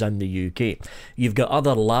companies in the UK. You've got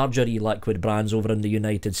other larger e-liquid brands over in the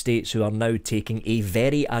United States who are now taking a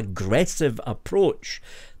very aggressive approach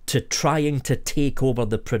to trying to take over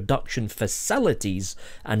the production facilities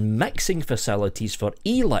and mixing facilities for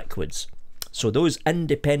e-liquids. So those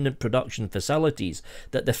independent production facilities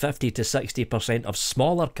that the 50 to 60% of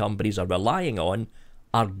smaller companies are relying on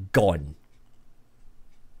are gone.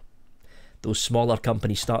 Those smaller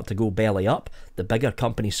companies start to go belly up, the bigger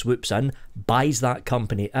company swoops in, buys that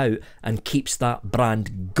company out and keeps that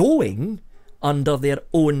brand going under their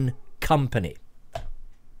own company.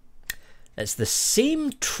 It's the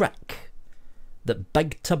same trick that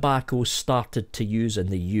Big Tobacco started to use in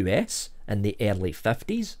the US in the early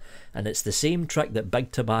 50s, and it's the same trick that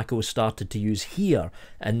Big Tobacco started to use here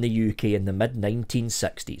in the UK in the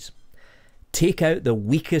mid-1960s. Take out the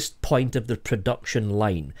weakest point of the production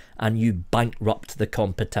line and you bankrupt the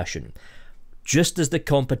competition. Just as the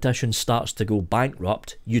competition starts to go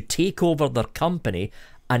bankrupt, you take over their company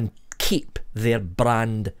and keep their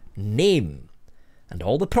brand name, and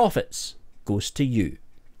all the profits goes to you.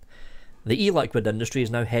 The e-liquid industry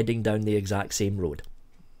is now heading down the exact same road.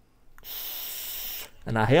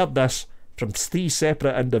 And I heard this from 3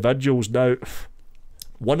 separate individuals now.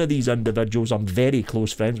 One of these individuals I'm very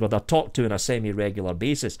close friends with, I talk to on a semi-regular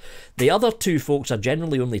basis. The other 2 folks I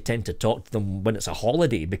generally only tend to talk to them when it's a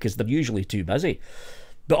holiday because they're usually too busy.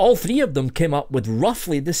 But all 3 of them came up with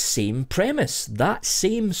roughly the same premise, that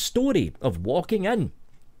same story of walking in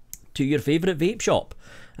to your favourite vape shop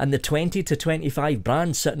and the 20 to 25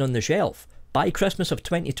 brands sitting on the shelf by Christmas of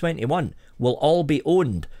 2021 will all be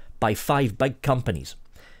owned by 5 big companies.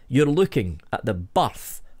 You're looking at the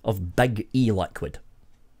birth of big e-liquid.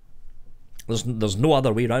 There's no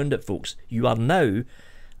other way around it, folks. You are now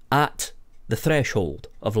at the threshold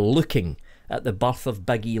of looking at the birth of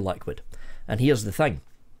big e-liquid. And here's the thing,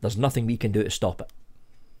 there's nothing we can do to stop it.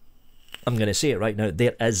 I'm going to say it right now,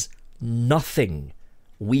 there is nothing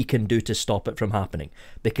we can do to stop it from happening,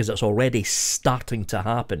 because it's already starting to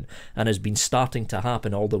happen and has been starting to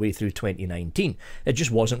happen all the way through 2019. It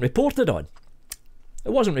just wasn't reported on.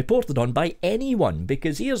 It wasn't reported on by anyone,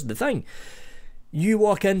 because here's the thing. You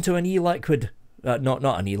walk into an e-liquid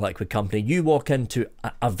not an e-liquid company, you walk into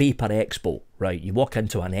a Vapor Expo, right? You walk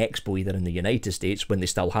into an expo either in the United States when they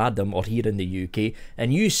still had them, or here in the UK,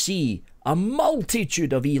 and you see a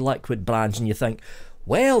multitude of e-liquid brands, and you think,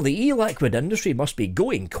 well, the e-liquid industry must be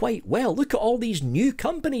going quite well. Look at all these new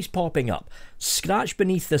companies popping up. Scratch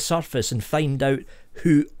beneath the surface and find out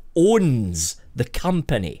who owns the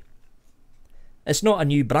company. It's not a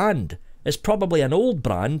new brand. It's probably an old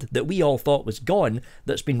brand that we all thought was gone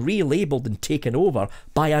that's been relabeled and taken over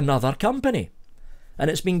by another company. And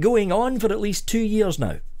it's been going on for at least 2 years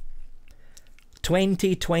now.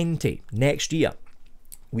 2020, next year,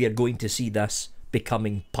 we are going to see this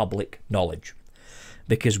becoming public knowledge,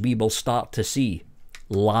 because we will start to see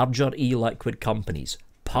larger e-liquid companies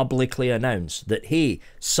publicly announce that, hey,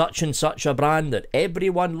 such and such a brand that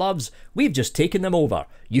everyone loves, we've just taken them over.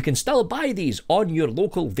 You can still buy these on your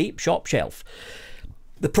local vape shop shelf.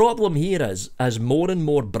 The problem here is, as more and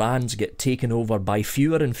more brands get taken over by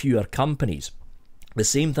fewer and fewer companies, the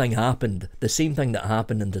same thing that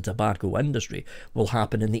happened in the tobacco industry will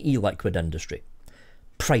happen in the e-liquid industry.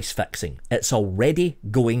 Price fixing. It's already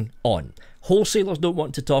going on. Wholesalers don't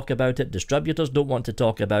want to talk about it, distributors don't want to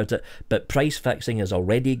talk about it, but price fixing is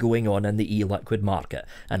already going on in the e-liquid market,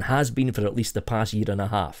 and has been for at least the past year and a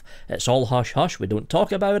half. It's all hush hush, we don't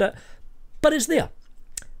talk about it, but it's there.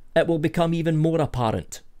 It will become even more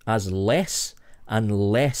apparent as as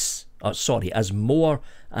more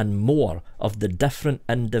and more of the different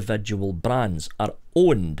individual brands are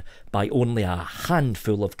owned by only a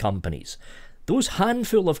handful of companies. Those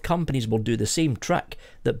handful of companies will do the same trick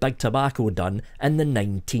that Big Tobacco done in the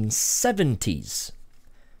 1970s.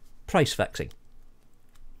 Price fixing.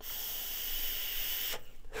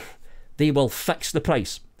 They will fix the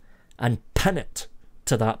price and pin it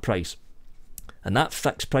to that price. And that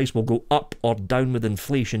fixed price will go up or down with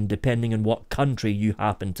inflation depending on what country you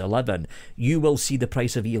happen to live in. You will see the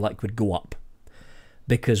price of e-liquid go up,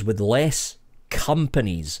 because with less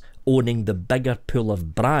companies owning the bigger pool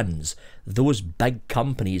of brands, those big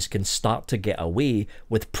companies can start to get away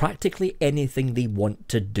with practically anything they want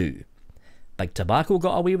to do. Big Tobacco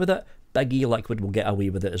got away with it, Big E-Liquid will get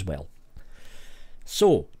away with it as well.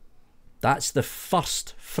 So, that's the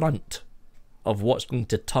first front of what's going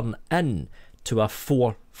to turn in to a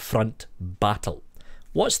four-front battle.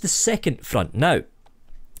 What's the second front? Now,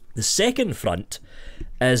 the second front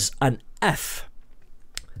is an if.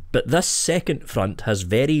 But this second front has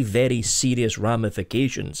very, very serious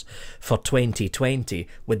ramifications for 2020,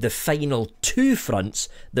 with the final two fronts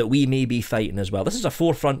that we may be fighting as well. This is a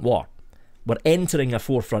four-front war. We're entering a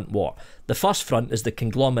four-front war. The first front is the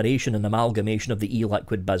conglomeration and amalgamation of the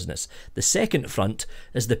e-liquid business. The second front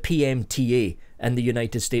is the PMTA in the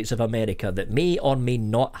United States of America that may or may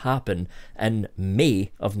not happen in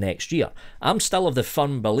May of next year. I'm still of the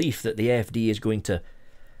firm belief that the FDA is going to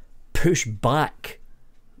push back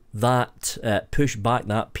that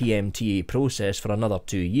PMTA process for another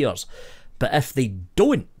 2 years. But if they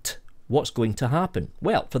don't, what's going to happen?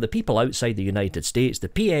 Well, for the people outside the United States, the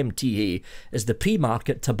PMTA is the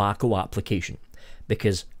pre-market tobacco application,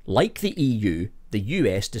 because like the EU, the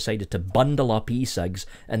US decided to bundle up e-cigs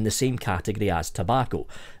in the same category as tobacco.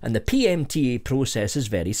 And the PMTA process is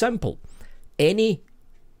very simple. Any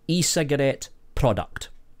e-cigarette product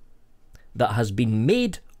that has been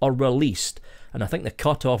made or released, and I think the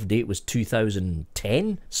cut-off date was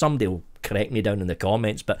 2010. Somebody will correct me down in the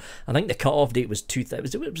comments, but I think the cut-off date was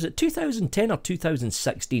 2010 or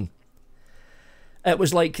 2016. It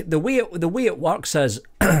was like, the way it works is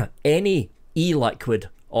any e-liquid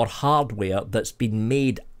or hardware that's been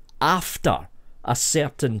made after a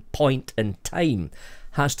certain point in time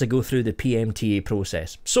has to go through the PMTA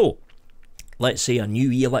process. So, let's say a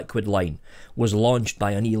new e-liquid line was launched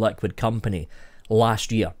by an e-liquid company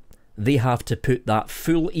last year. They have to put that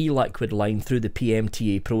full e-liquid line through the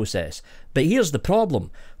PMTA process. But here's the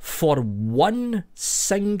problem. For one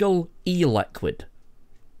single e-liquid,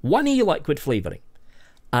 one e-liquid flavouring,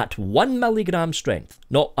 at 1 milligram strength,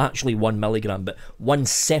 not actually 1 milligram, but one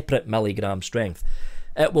separate milligram strength,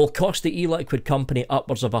 it will cost the e-liquid company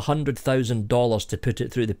upwards of $100,000 to put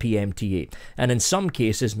it through the PMTA, and in some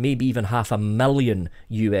cases maybe even $500,000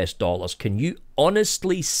 US. Can you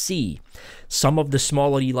honestly see some of the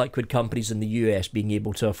smaller e-liquid companies in the US being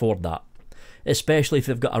able to afford that? Especially if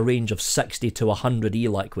they've got a range of 60 to 100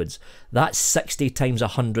 e-liquids. That's 60 times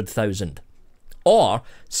 100,000, or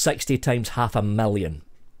 60 times $500,000.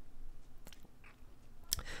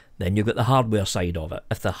 Then you've got the hardware side of it.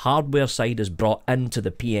 If the hardware side is brought into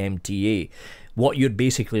the PMTA, what you're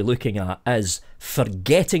basically looking at is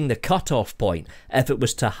forgetting the cut-off point. If it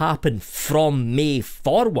was to happen from May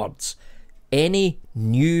forwards, any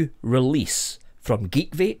new release from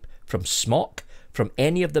Geek Vape, from Smok, from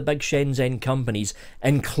any of the big Shenzhen companies,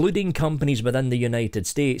 including companies within the United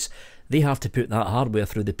States, they have to put that hardware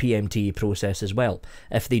through the PMTA process as well.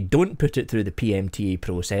 If they don't put it through the PMTA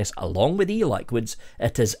process, along with e-liquids,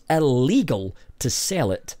 it is illegal to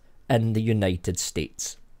sell it in the United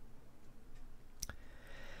States.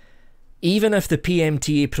 Even if the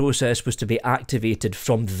PMTA process was to be activated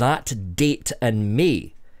from that date in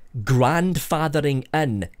May, grandfathering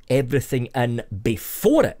in everything in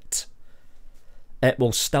before it, it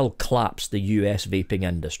will still collapse the US vaping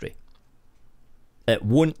industry. It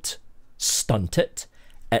won't stunt it,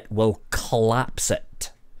 it will collapse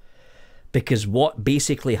it. Because what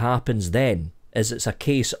basically happens then is it's a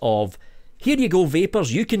case of, here you go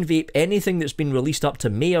vapors, you can vape anything that's been released up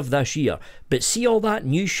to May of this year, but see all that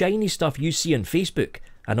new shiny stuff you see on Facebook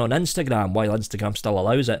and on Instagram, while Instagram still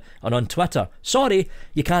allows it, and on Twitter, sorry,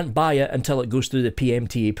 you can't buy it until it goes through the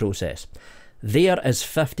PMTA process. There is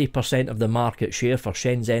 50% of the market share for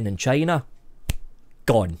Shenzhen and China.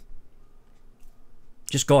 Gone.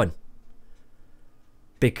 Just gone.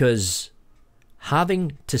 Because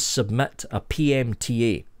having to submit a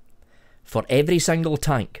PMTA for every single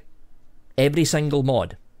tank, every single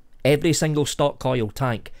mod, every single stock coil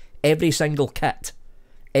tank, every single kit,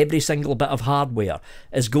 every single bit of hardware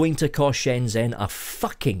is going to cost Shenzhen a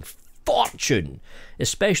fucking fortune,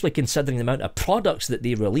 especially considering the amount of products that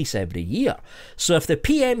they release every year. So if the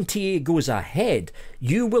PMTA goes ahead,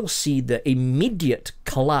 you will see the immediate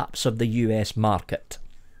collapse of the US market.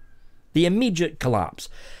 The immediate collapse.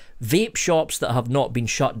 Vape shops that have not been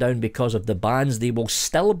shut down because of the bans, they will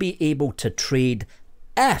still be able to trade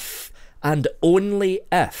if, and only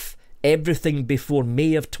if, everything before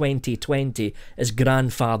May of 2020 is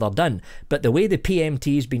grandfathered in. But the way the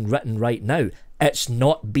PMT has been written right now, it's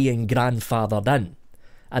not being grandfathered in.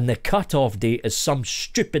 And the cut-off date is some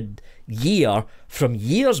stupid year from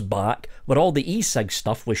years back where all the ECig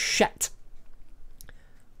stuff was shit.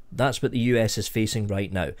 That's what the US is facing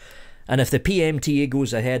right now. And if the PMTA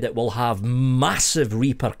goes ahead, it will have massive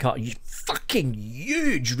repercussions, fucking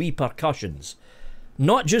huge repercussions.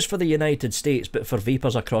 Not just for the United States, but for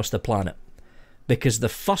vapors across the planet. Because the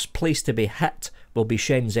first place to be hit will be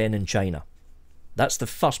Shenzhen and China. That's the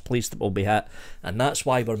first place that will be hit. And that's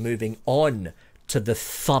why we're moving on to the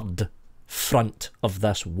third front of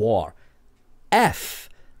this war. If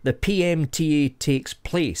the PMTA takes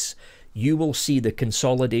place, you will see the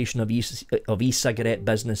consolidation of e-cigarette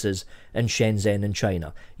businesses in Shenzhen and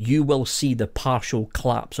China. You will see the partial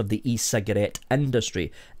collapse of the e-cigarette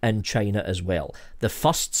industry in China as well. The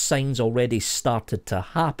first signs already started to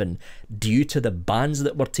happen due to the bans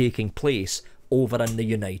that were taking place over in the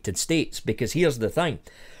United States. Because here's the thing.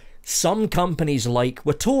 Some companies like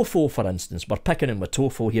Wotofo, for instance, we're picking in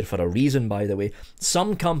Wotofo here for a reason, by the way.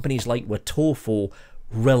 Some companies like Wotofo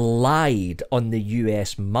relied on the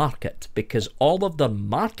US market because all of their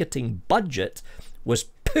marketing budget was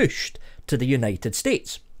pushed to the United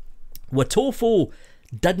States. Wotofo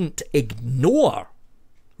didn't ignore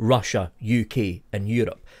Russia, UK and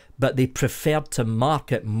Europe, but they preferred to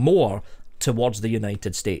market more towards the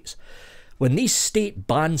United States. When these state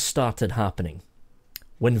bans started happening,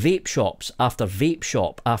 when vape shops after vape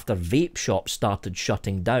shop after vape shop started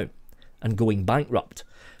shutting down and going bankrupt,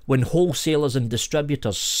 when wholesalers and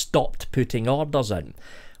distributors stopped putting orders in,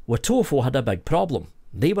 Wotofo had a big problem.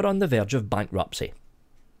 They were on the verge of bankruptcy.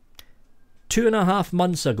 2.5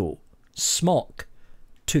 months ago, Smok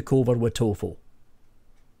took over Wotofo.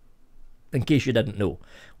 In case you didn't know,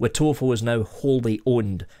 Wotofo is now wholly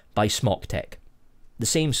owned by SmokTech. The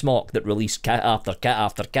same Smok that released kit after kit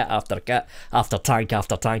after kit after kit after tank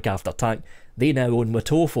after tank after tank. They now own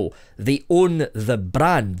Wotofo. They own the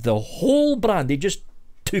brand, the whole brand. They just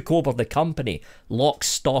took over the company, lock,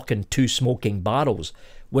 stock and 2 smoking barrels.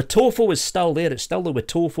 Wotofo is still there. It's still the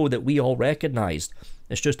Wotofo that we all recognised.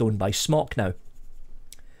 It's just owned by Smok now.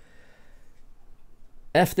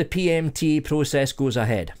 If the PMTA process goes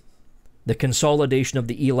ahead, the consolidation of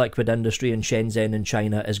the e-liquid industry in Shenzhen and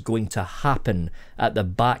China is going to happen at the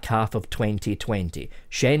back half of 2020.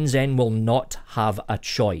 Shenzhen will not have a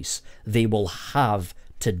choice. They will have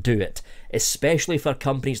to do it, especially for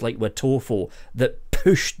companies like Wotofo that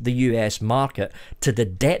pushed the US market to the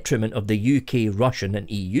detriment of the UK, Russian and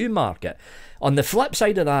EU market. On the flip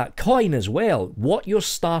side of that coin as well, what you're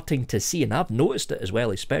starting to see, and I've noticed it as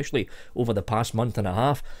well, especially over the past month and a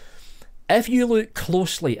half, if you look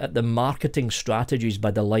closely at the marketing strategies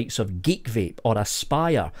by the likes of Geek Vape or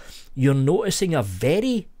Aspire, you're noticing a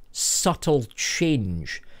very subtle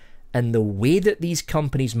change in the way that these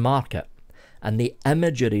companies market and the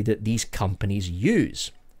imagery that these companies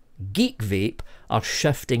use. Geek Vape are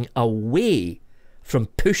shifting away from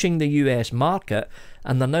pushing the US market,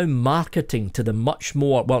 and they're now marketing to the much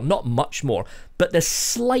more, well, not much more, but the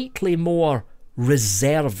slightly more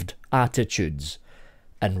reserved attitudes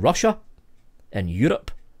in Russia, in Europe,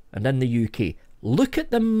 and in the UK. Look at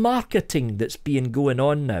the marketing that's been going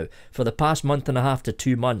on now for the past month and a half to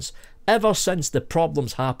 2 months, ever since the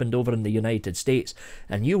problems happened over in the United States,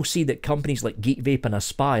 and you'll see that companies like Geek Vape and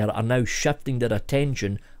Aspire are now shifting their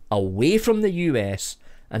attention away from the US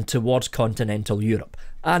and towards continental Europe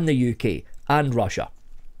and the UK and Russia,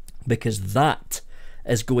 because that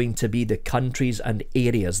is going to be the countries and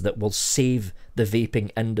areas that will save the vaping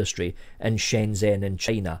industry in Shenzhen and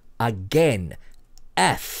China again,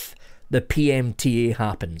 if the PMTA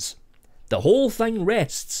happens. The whole thing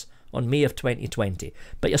rests on May of 2020,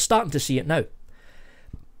 but you're starting to see it now.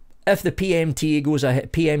 If the PMTA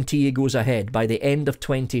goes ahead by the end of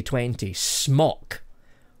 2020, smok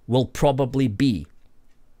will probably be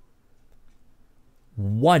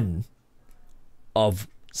one of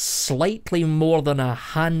slightly more than a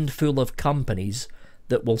handful of companies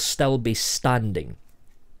that will still be standing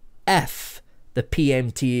if the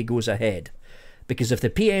PMTA goes ahead. Because if the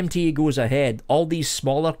PMTA goes ahead, all these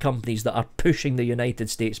smaller companies that are pushing the United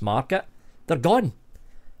States market, they're gone.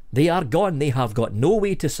 They are gone. They have got no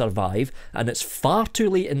way to survive, and it's far too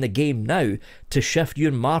late in the game now to shift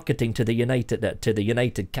your marketing to the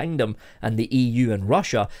United Kingdom and the EU and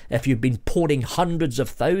Russia if you've been pouring hundreds of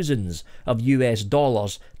thousands of US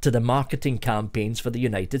dollars to the marketing campaigns for the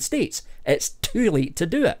United States. It's too late to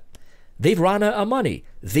do it. They've ran out of money.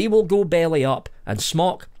 They will go belly up, and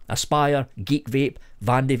smok, Aspire, Geek Vape,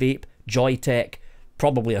 Vandy Vape, Joytech,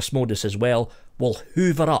 probably Asmodus as well, will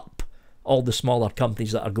hoover up all the smaller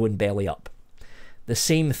companies that are going belly up. The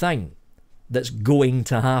same thing that's going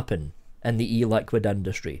to happen in the e-liquid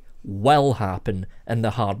industry will happen in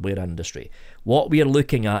the hardware industry. What we are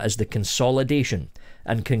looking at is the consolidation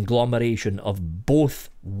and conglomeration of both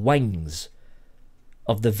wings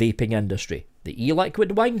of the vaping industry, the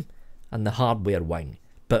e-liquid wing and the hardware wing.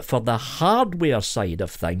 But for the hardware side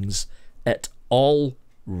of things, it all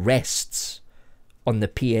rests on the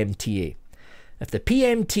PMTA. If the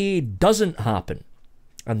PMTA doesn't happen,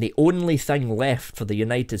 and the only thing left for the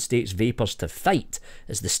United States vapors to fight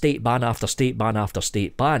is the state ban after state ban after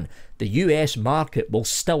state ban, the US market will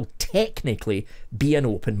still technically be an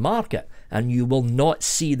open market, and you will not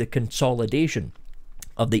see the consolidation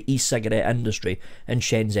of the e-cigarette industry in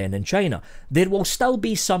Shenzhen and China. There will still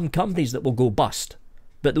be some companies that will go bust,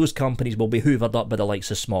 but those companies will be hoovered up by the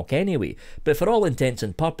likes of smok anyway. But for all intents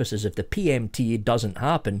and purposes, if the PMTA doesn't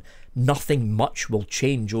happen, nothing much will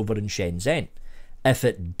change over in Shenzhen. If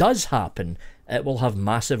it does happen, it will have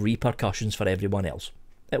massive repercussions for everyone else.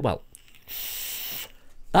 It will.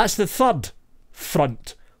 That's the third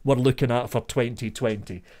front we're looking at for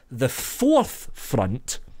 2020. The fourth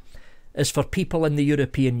front is for people in the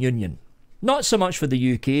European Union. Not so much for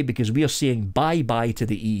the UK, because we are saying bye-bye to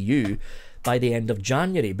the EU by the end of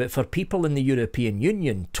January, but for people in the European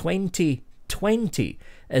Union, 2020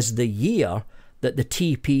 is the year that the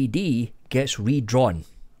TPD gets redrawn.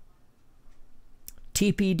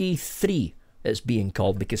 TPD 3 it's being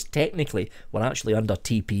called, because technically we're actually under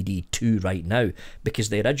TPD 2 right now, because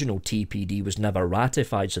the original TPD was never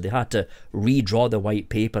ratified, so they had to redraw the white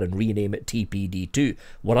paper and rename it TPD 2.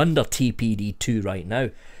 We're under TPD 2 right now.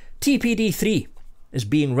 TPD 3 is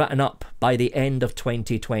being written up by the end of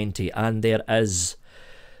 2020, and there is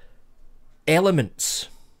elements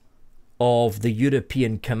of the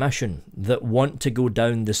European Commission that want to go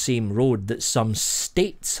down the same road that some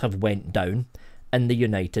states have went down in the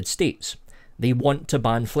United States. They want to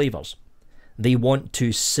ban flavours. They want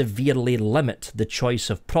to severely limit the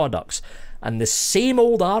choice of products. And the same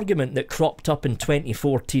old argument that cropped up in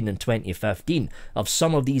 2014 and 2015 of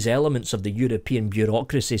some of these elements of the European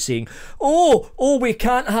bureaucracy saying, oh, we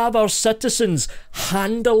can't have our citizens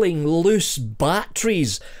handling loose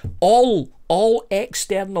batteries, all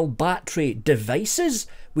external battery devices,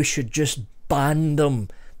 we should just ban them.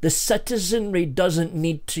 The citizenry doesn't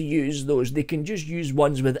need to use those. They can just use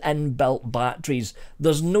ones with inbuilt batteries.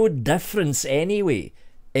 There's no difference anyway.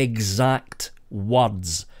 Exact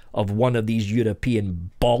words of one of these European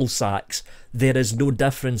ballsacks. There is no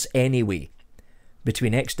difference anyway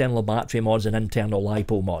between external battery mods and internal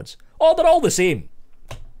LiPo mods. Oh, they're all the same.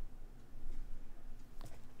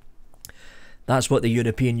 That's what the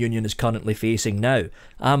European Union is currently facing now.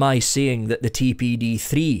 Am I saying that the TPD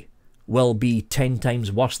 3 will be 10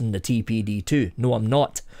 times worse than the TPD 2? No, I'm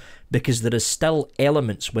not, because there is still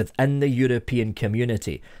elements within the European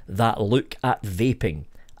community that look at vaping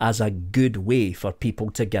as a good way for people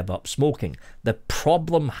to give up smoking. The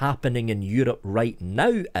problem happening in Europe right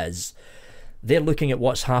now is they're looking at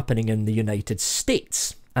what's happening in the United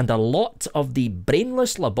States. And a lot of the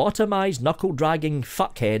brainless, lobotomised, knuckle-dragging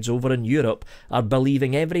fuckheads over in Europe are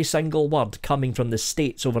believing every single word coming from the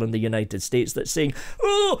States over in the United States that's saying,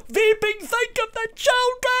 oh, vaping, think of the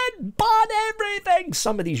children, ban everything.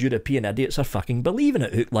 Some of these European idiots are fucking believing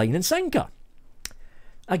it, hook, line and sinker.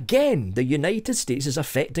 Again, the United States is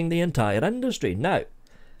affecting the entire industry. Now,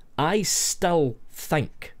 I still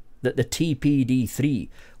think that the TPD3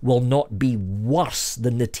 will not be worse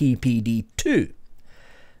than the TPD2.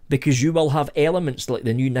 Because you will have elements like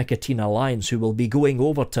the New Nicotine Alliance who will be going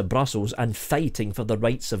over to Brussels and fighting for the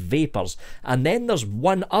rights of vapers. And then there's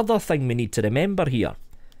one other thing we need to remember here.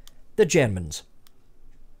 The Germans.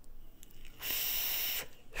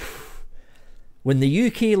 When the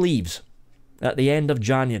UK leaves at the end of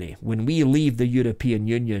January, when we leave the European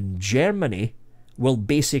Union, Germany will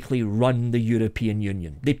basically run the European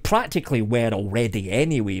Union. They practically were already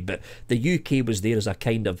anyway, but the UK was there as a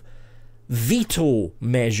kind of veto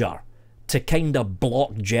measure to kind of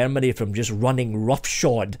block Germany from just running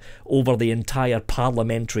roughshod over the entire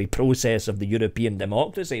parliamentary process of the European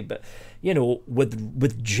democracy. But, you know,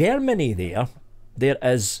 with Germany there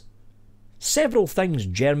is several things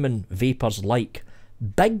German vapers like.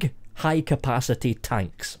 Big, high-capacity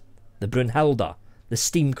tanks, the Brunhilde, the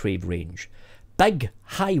Steamcrave range. Big,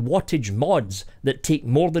 high-wattage mods that take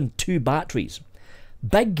more than 2 batteries.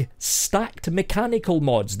 Big stacked mechanical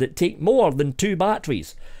mods that take more than 2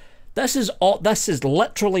 batteries. This is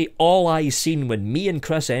literally all I seen when me,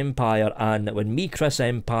 Chris Empire and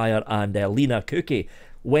Lena Cookie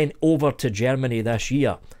went over to Germany this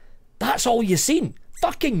year. That's all you seen.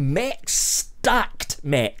 Fucking mechs, stacked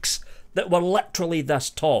mechs that were literally this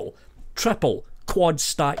tall. Triple, quad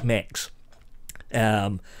stack mechs.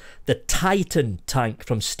 The Titan tank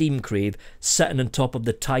from Steamcrave sitting on top of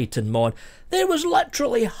the Titan mod. There was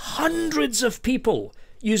literally hundreds of people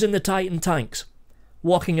using the Titan tanks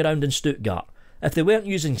walking around in Stuttgart. If they weren't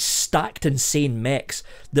using stacked insane mechs,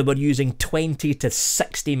 they were using 20 to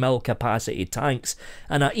 60 mil capacity tanks.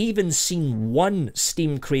 And I even seen one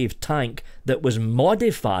Steamcrave tank that was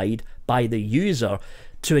modified by the user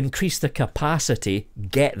to increase the capacity,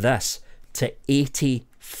 get this, to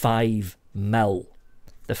 85 mil.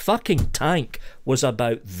 The fucking tank was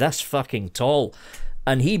about this fucking tall,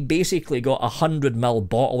 and he basically got a 100 mil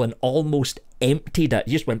bottle and almost emptied it.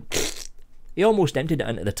 He just went, he almost emptied it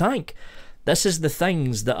into the tank. This is the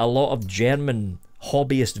things that a lot of German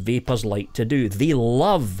hobbyist vapors like to do. They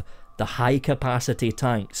love the high capacity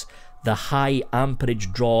tanks, the high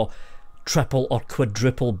amperage draw triple or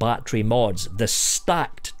quadruple battery mods, the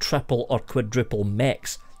stacked triple or quadruple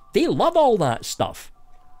mechs. They love all that stuff.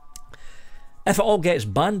 If it all gets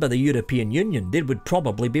banned by the European Union, there would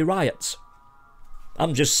probably be riots.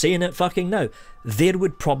 I'm just saying it fucking now. There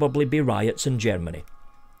would probably be riots in Germany,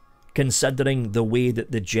 considering the way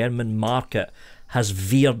that the German market has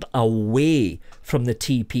veered away from the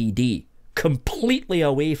TPD, completely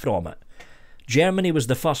away from it. Germany was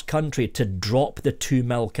the first country to drop the 2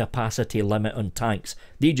 mil capacity limit on tanks.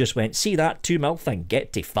 They just went, see that 2 mil thing,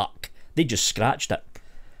 get to fuck. They just scratched it.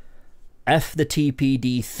 If the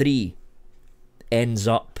TPD3 ends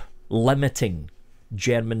up limiting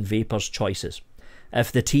German vapors' choices,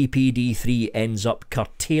 if the TPD3 ends up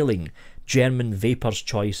curtailing German vapors'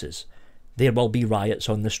 choices, there will be riots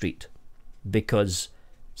on the street. Because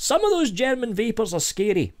some of those German vapors are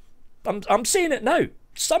scary. I'm saying it now.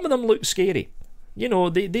 Some of them look scary. You know,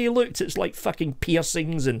 they looked, it's like fucking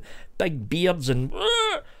piercings and big beards and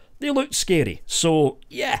they looked scary. So,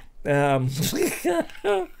 yeah.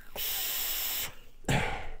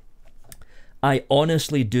 I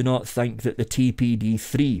honestly do not think that the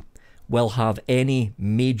TPD3 will have any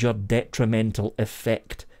major detrimental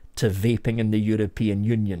effect to vaping in the European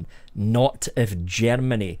Union. Not if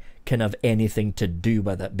Germany can have anything to do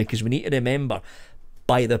with it. Because we need to remember,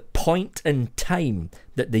 by the point in time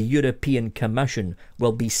that the European Commission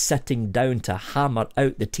will be sitting down to hammer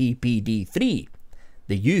out the TPD3,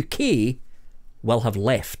 the UK will have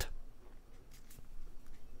left.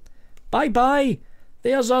 Bye-bye.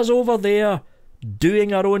 There's us over there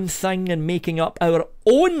doing our own thing and making up our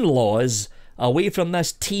own laws away from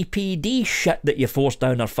this TPD shit that you force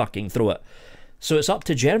down our fucking throat. So it's up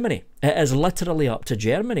to Germany. It is literally up to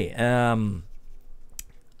Germany. I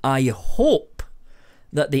hope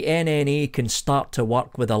that the NNA can start to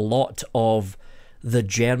work with a lot of the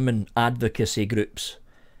German advocacy groups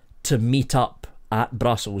to meet up at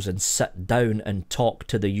Brussels and sit down and talk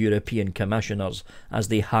to the European commissioners as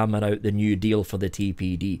they hammer out the new deal for the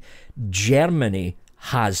TPD. Germany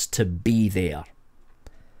has to be there.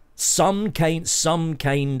 Some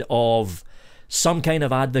kind of some kind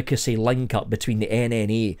of advocacy link up between the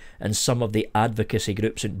NNA and some of the advocacy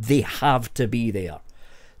groups, and they have to be there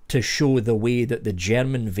to show the way that the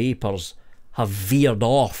German vapors have veered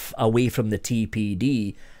off away from the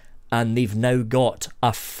TPD, and they've now got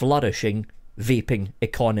a flourishing vaping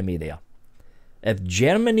economy there. If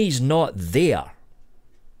Germany's not there,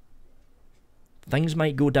 things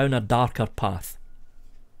might go down a darker path.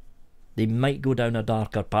 They might go down a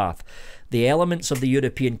darker path. The elements of the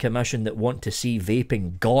European Commission that want to see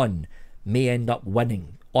vaping gone may end up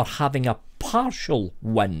winning, or having a partial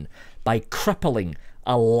win, by crippling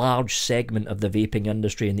a large segment of the vaping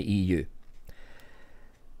industry in the EU.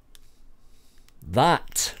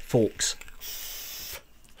 That, folks,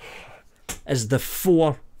 is the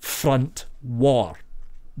forefront war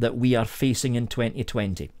that we are facing in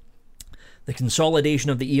 2020. The consolidation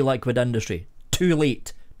of the e-liquid industry. Too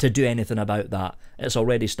late to do anything about that. It's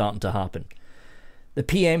already starting to happen. The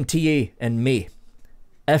PMTA in May.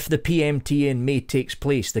 If the PMTA in May takes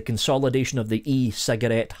place, the consolidation of the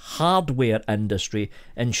e-cigarette hardware industry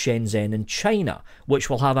in Shenzhen in China, which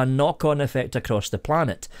will have a knock-on effect across the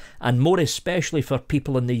planet, and more especially for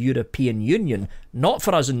people in the European Union, not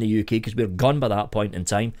for us in the UK because we're gone by that point in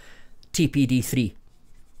time, TPD3.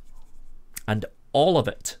 And all of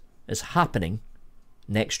it is happening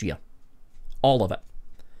next year. All of it.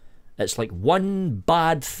 It's like one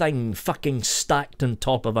bad thing fucking stacked on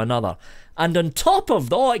top of another. And on top of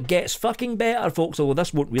that, it gets fucking better, folks. Although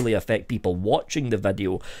this won't really affect people watching the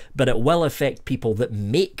video, but it will affect people that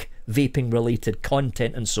make vaping-related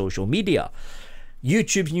content on social media.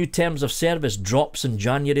 YouTube's new terms of service drops on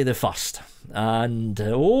January the 1st. And,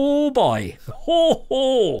 oh boy. Ho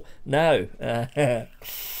ho! Now,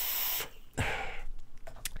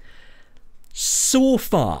 so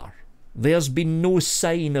far, there's been no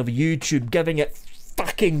sign of YouTube giving it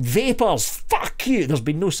fucking vapors. Fuck you. There's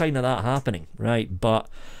been no sign of that happening, right? But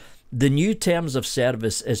the new terms of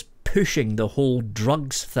service is pushing the whole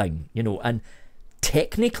drugs thing, you know, and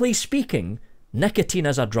technically speaking, nicotine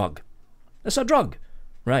is a drug. It's a drug,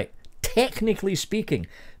 right? Technically speaking,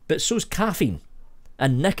 but so's caffeine.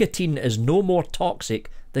 And nicotine is no more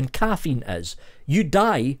toxic than caffeine is. You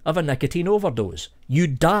die of a nicotine overdose. You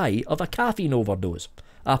die of a caffeine overdose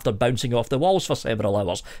after bouncing off the walls for several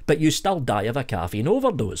hours, but you still die of a caffeine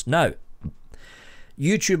overdose. Now,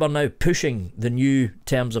 YouTube are now pushing the new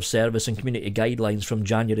terms of service and community guidelines from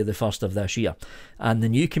January the 1st of this year. And the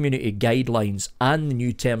new community guidelines and the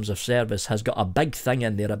new terms of service has got a big thing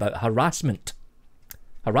in there about harassment.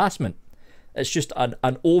 Harassment. It's just an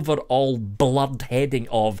overall blurred heading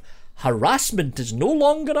of harassment is no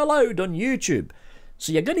longer allowed on YouTube.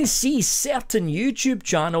 So you're going to see certain YouTube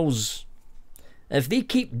channels, if they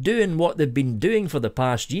keep doing what they've been doing for the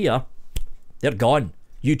past year, they're gone.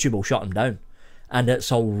 YouTube will shut them down. And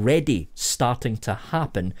it's already starting to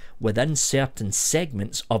happen within certain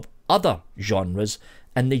segments of other genres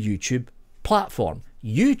in the YouTube platform.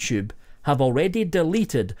 YouTube have already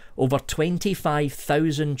deleted over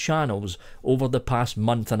 25,000 channels over the past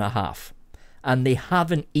month and a half. And they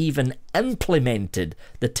haven't even implemented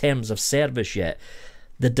the terms of service yet.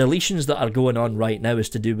 The deletions that are going on right now is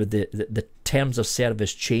to do with the terms of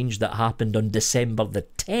service change that happened on December the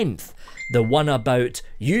 10th. The one about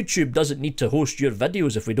YouTube doesn't need to host your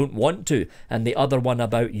videos if we don't want to. And the other one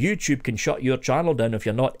about YouTube can shut your channel down if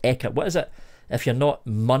you're not if you're not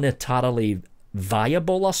monetarily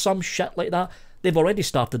viable or some shit like that. They've already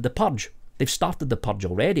started the purge. They've started the purge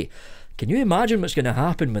already. Can you imagine what's going to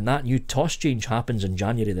happen when that new TOS change happens on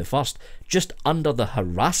January the 1st? Just under the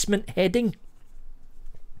harassment heading?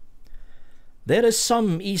 There is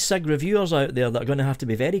some ECig reviewers out there that are going to have to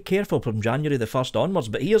be very careful from January the 1st onwards.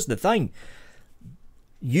 But here's the thing.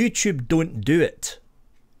 YouTube don't do it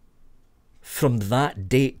from that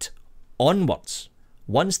date onwards.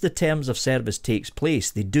 Once the terms of service takes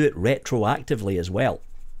place, they do it retroactively as well.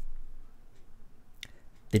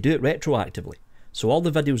 They do it retroactively. So all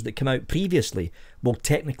the videos that come out previously will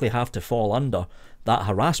technically have to fall under that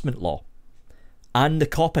harassment law. And the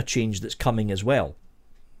COPPA change that's coming as well.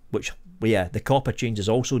 Which, yeah, the COPPA change is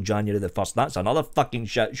also January the 1st. That's another fucking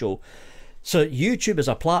shit show. So YouTube as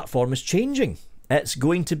a platform is changing. It's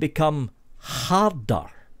going to become harder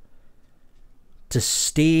to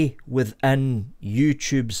stay within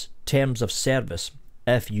YouTube's terms of service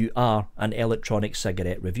if you are an electronic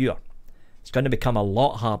cigarette reviewer. It's going to become a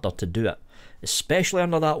lot harder to do it, especially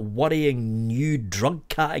under that worrying new drug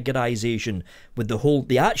categorization with the whole,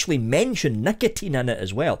 they actually mention nicotine in it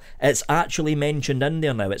as well. It's actually mentioned in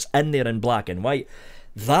there now. It's in there in black and white.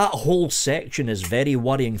 That whole section is very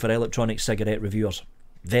worrying for electronic cigarette reviewers.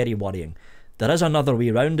 Very worrying. There is another way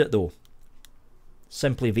around it though.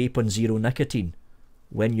 Simply vape on zero nicotine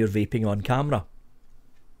when you're vaping on camera.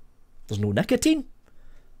 There's no nicotine,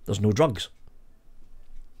 there's no drugs.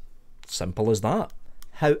 Simple as that.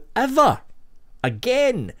 However,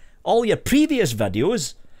 again, all your previous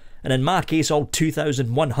videos, and in my case all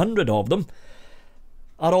 2,100 of them,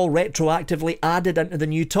 are all retroactively added into the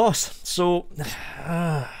new TOS. So,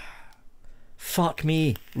 fuck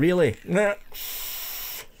me, really.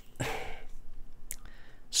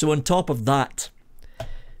 So on top of that,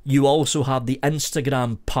 you also have the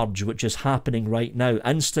Instagram purge, which is happening right now.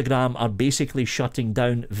 Instagram are basically shutting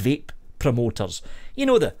down vape promoters. You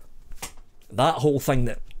know, that whole thing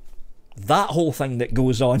that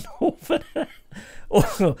goes on over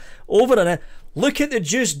and look at the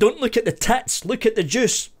juice, don't look at the tits, look at the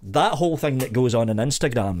juice. That whole thing that goes on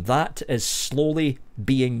Instagram, that is slowly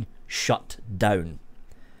being shut down.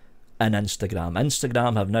 And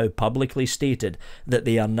Instagram have now publicly stated that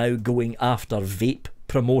they are now going after vape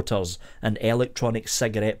promoters and electronic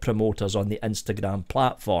cigarette promoters on the Instagram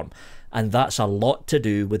platform. And that's a lot to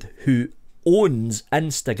do with who owns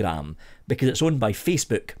Instagram, because it's owned by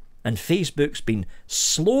Facebook. And Facebook's been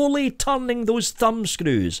slowly turning those thumb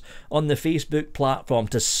screws on the Facebook platform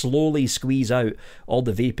to slowly squeeze out all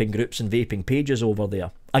the vaping groups and vaping pages over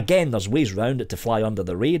there. Again, there's ways around it to fly under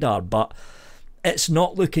the radar, but it's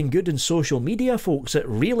not looking good in social media, folks. It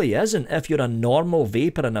really isn't. If you're a normal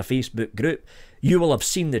vapor in a Facebook group, you will have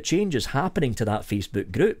seen the changes happening to that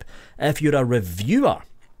Facebook group. If you're a reviewer,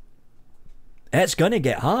 it's going to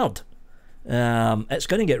get hard. It's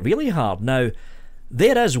going to get really hard. Now,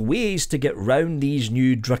 there is ways to get round these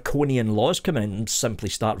new draconian laws coming in and simply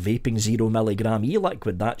start vaping 0 milligram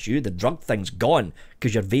e-liquid. That's you. The drug thing's gone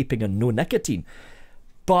because you're vaping on no nicotine.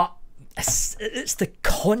 But it's the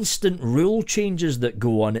constant rule changes that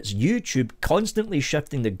go on. It's YouTube constantly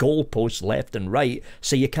shifting the goalposts left and right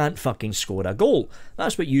so you can't fucking score a goal.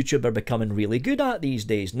 That's what YouTube are becoming really good at these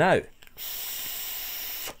days. Now,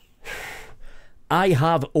 I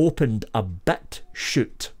have opened a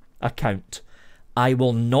BitChute account. I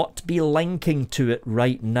will not be linking to it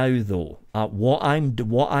right now though. What I'm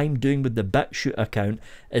doing with the BitChute account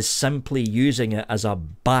is simply using it as a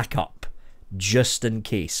backup, just in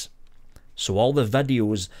case. So all the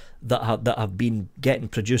videos that have been getting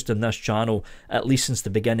produced on this channel, at least since the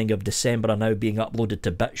beginning of December, are now being uploaded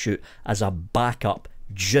to BitChute as a backup,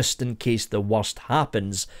 just in case the worst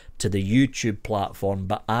happens to the YouTube platform.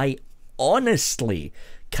 But I honestly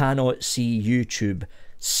cannot see YouTube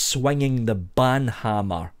swinging the ban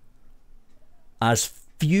hammer as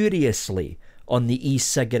furiously on the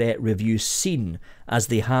e-cigarette review scene as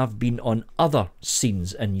they have been on other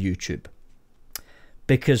scenes in YouTube.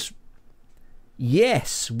 Because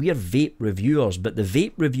yes, we're vape reviewers, but the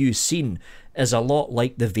vape review scene is a lot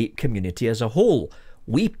like the vape community as a whole.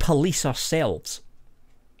 We police ourselves.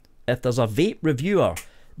 If there's a vape reviewer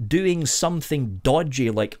doing something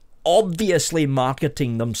dodgy, like obviously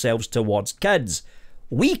marketing themselves towards kids,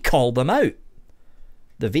 we call them out.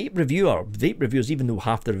 The vape reviewers, even though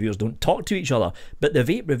half the reviewers don't talk to each other, but the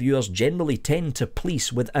vape reviewers generally tend to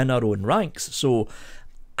police within our own ranks. So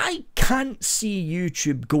I can't see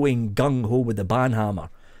YouTube going gung-ho with the ban hammer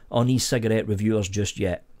on e-cigarette reviewers just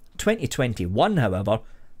yet. 2021, however,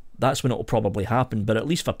 that's when it'll probably happen, but at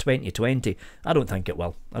least for 2020, I don't think it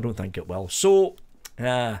will. I don't think it will. So,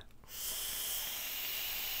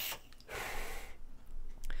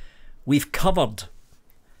 we've covered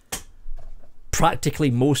practically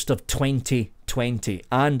most of 2020,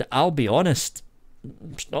 and I'll be honest,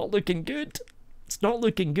 it's not looking good. It's not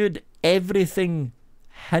looking good. Everything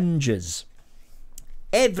hinges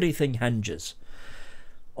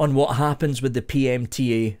on what happens with the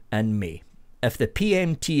PMTA in May. If the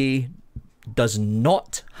PMTA does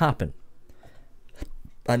not happen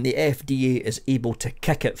and the FDA is able to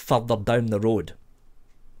kick it further down the road,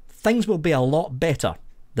 things will be a lot better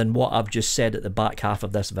than what I've just said at the back half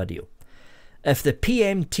of this video. If the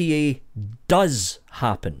PMTA does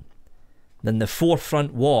happen, then the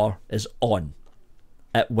forefront war is on.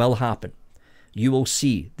 It will happen. You will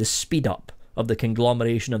see the speed up of the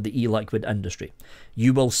conglomeration of the e-liquid industry.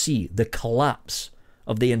 You will see the collapse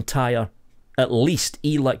of the entire, at least,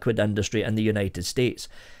 e-liquid industry in the United States.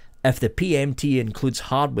 If the PMTA includes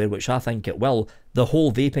hardware, which I think it will, the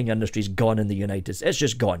whole vaping industry is gone in the United States. It's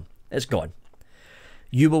just gone. It's gone.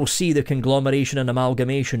 You will see the conglomeration and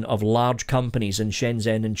amalgamation of large companies in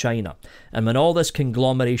Shenzhen and China. And when all this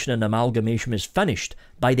conglomeration and amalgamation is finished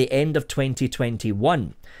by the end of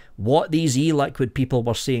 2021, what these e-liquid people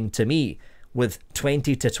were saying to me, with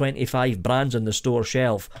 20 to 25 brands on the store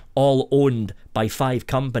shelf, all owned by 5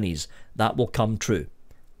 companies, that will come true.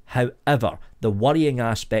 However, the worrying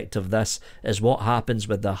aspect of this is what happens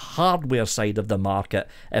with the hardware side of the market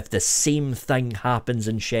if the same thing happens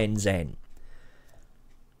in Shenzhen.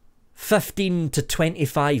 15 to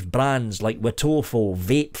 25 brands like Witofo,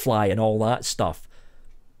 Vapefly and all that stuff,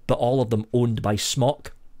 but all of them owned by Smok,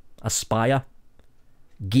 Aspire,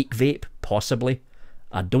 Geek Vape, possibly.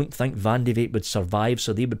 I don't think Vandy Vape would survive,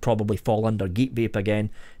 so they would probably fall under Geek Vape again.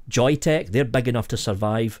 Joytech, they're big enough to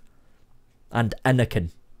survive. And Innokin.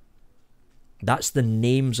 That's the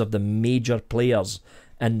names of the major players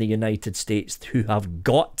in the United States who have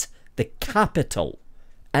got the capital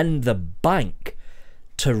in the bank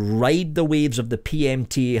to ride the waves of the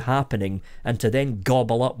PMTA happening and to then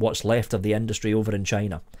gobble up what's left of the industry over in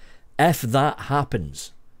China. If that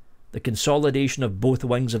happens, the consolidation of both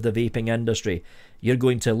wings of the vaping industry, you're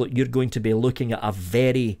going to be looking at a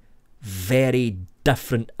very, very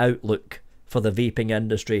different outlook for the vaping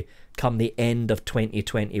industry come the end of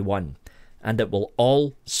 2021. And it will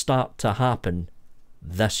all start to happen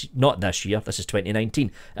not this year, this is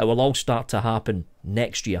 2019. It will all start to happen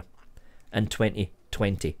next year in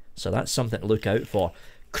 2020. So that's something to look out for.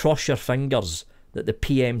 Cross your fingers that the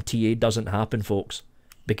PMTA doesn't happen, folks.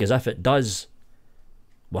 Because if it does,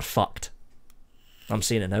 we're fucked. I'm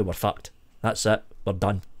saying it now, we're fucked. That's it, we're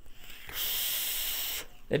done.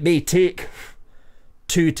 It may take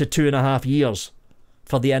 2 to 2.5 years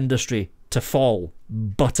for the industry to fall,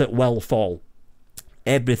 but it will fall.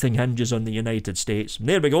 Everything hinges on the United States.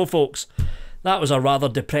 There we go, folks. That was a rather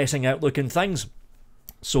depressing outlook in things.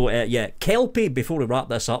 So, yeah, Kelpie, before we wrap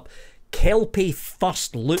this up, Kelpie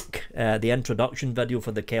First Look, the introduction video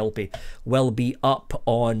for the Kelpie, will be up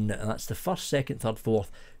on, that's the 1st, 2nd, 3rd, 4th,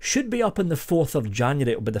 should be up on the 4th of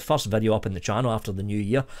January. It'll be the first video up on the channel after the new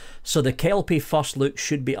year. So the Kelpie First Look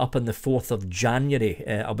should be up on the 4th of January.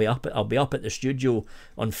 I'll be up at the studio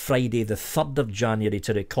on Friday the 3rd of January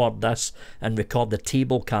to record this and record the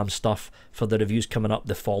table cam stuff for the reviews coming up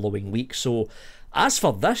the following week. So as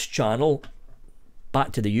for this channel,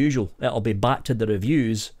 back to the usual. It'll be back to the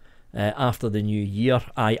reviews after the new year.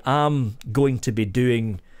 I am going to be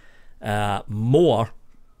doing more.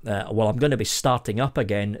 Well, I'm going to be starting up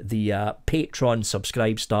again the Patreon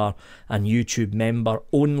Subscribe Star and YouTube member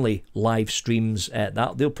only live streams.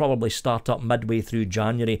 That they'll probably start up midway through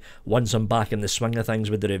January once I'm back in the swing of things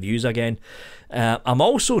with the reviews again. I'm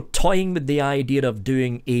also toying with the idea of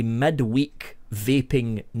doing a midweek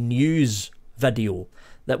vaping news video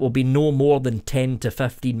that will be no more than 10 to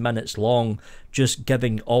 15 minutes long, just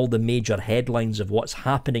giving all the major headlines of what's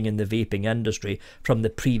happening in the vaping industry from the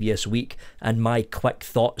previous week and my quick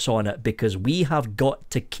thoughts on it, because we have got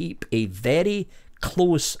to keep a very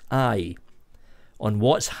close eye on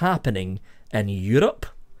what's happening in Europe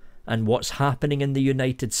and what's happening in the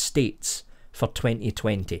United States for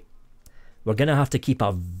 2020. We're going to have to keep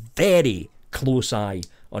a very close eye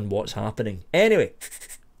on what's happening. Anyway,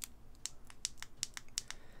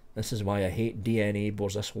 this is why I hate DNA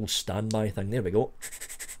boards, this whole standby thing. There we go.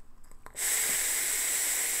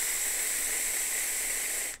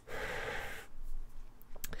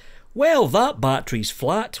 Well, that battery's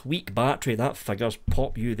flat. Weak battery, that figures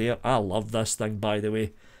pop you there. I love this thing, by the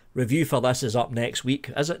way. Review for this is up next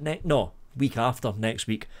week. Is it next? No, week after next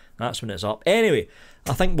week. That's when it's up. Anyway,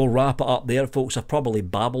 I think we'll wrap it up there, folks. I've probably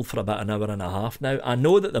babbled for about an hour and a half now. I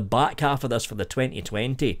know that the back half of this for the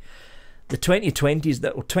 2020... The 2020 is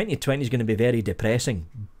going to be very depressing,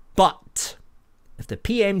 but if the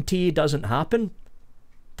PMTA doesn't happen,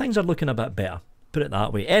 things are looking a bit better. Put it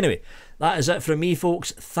that way. Anyway, that is it from me,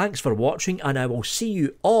 folks. Thanks for watching, and I will see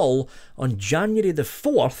you all on January the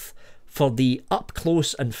 4th for the up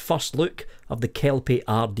close and first look of the Kelpie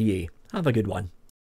RDA. Have a good one.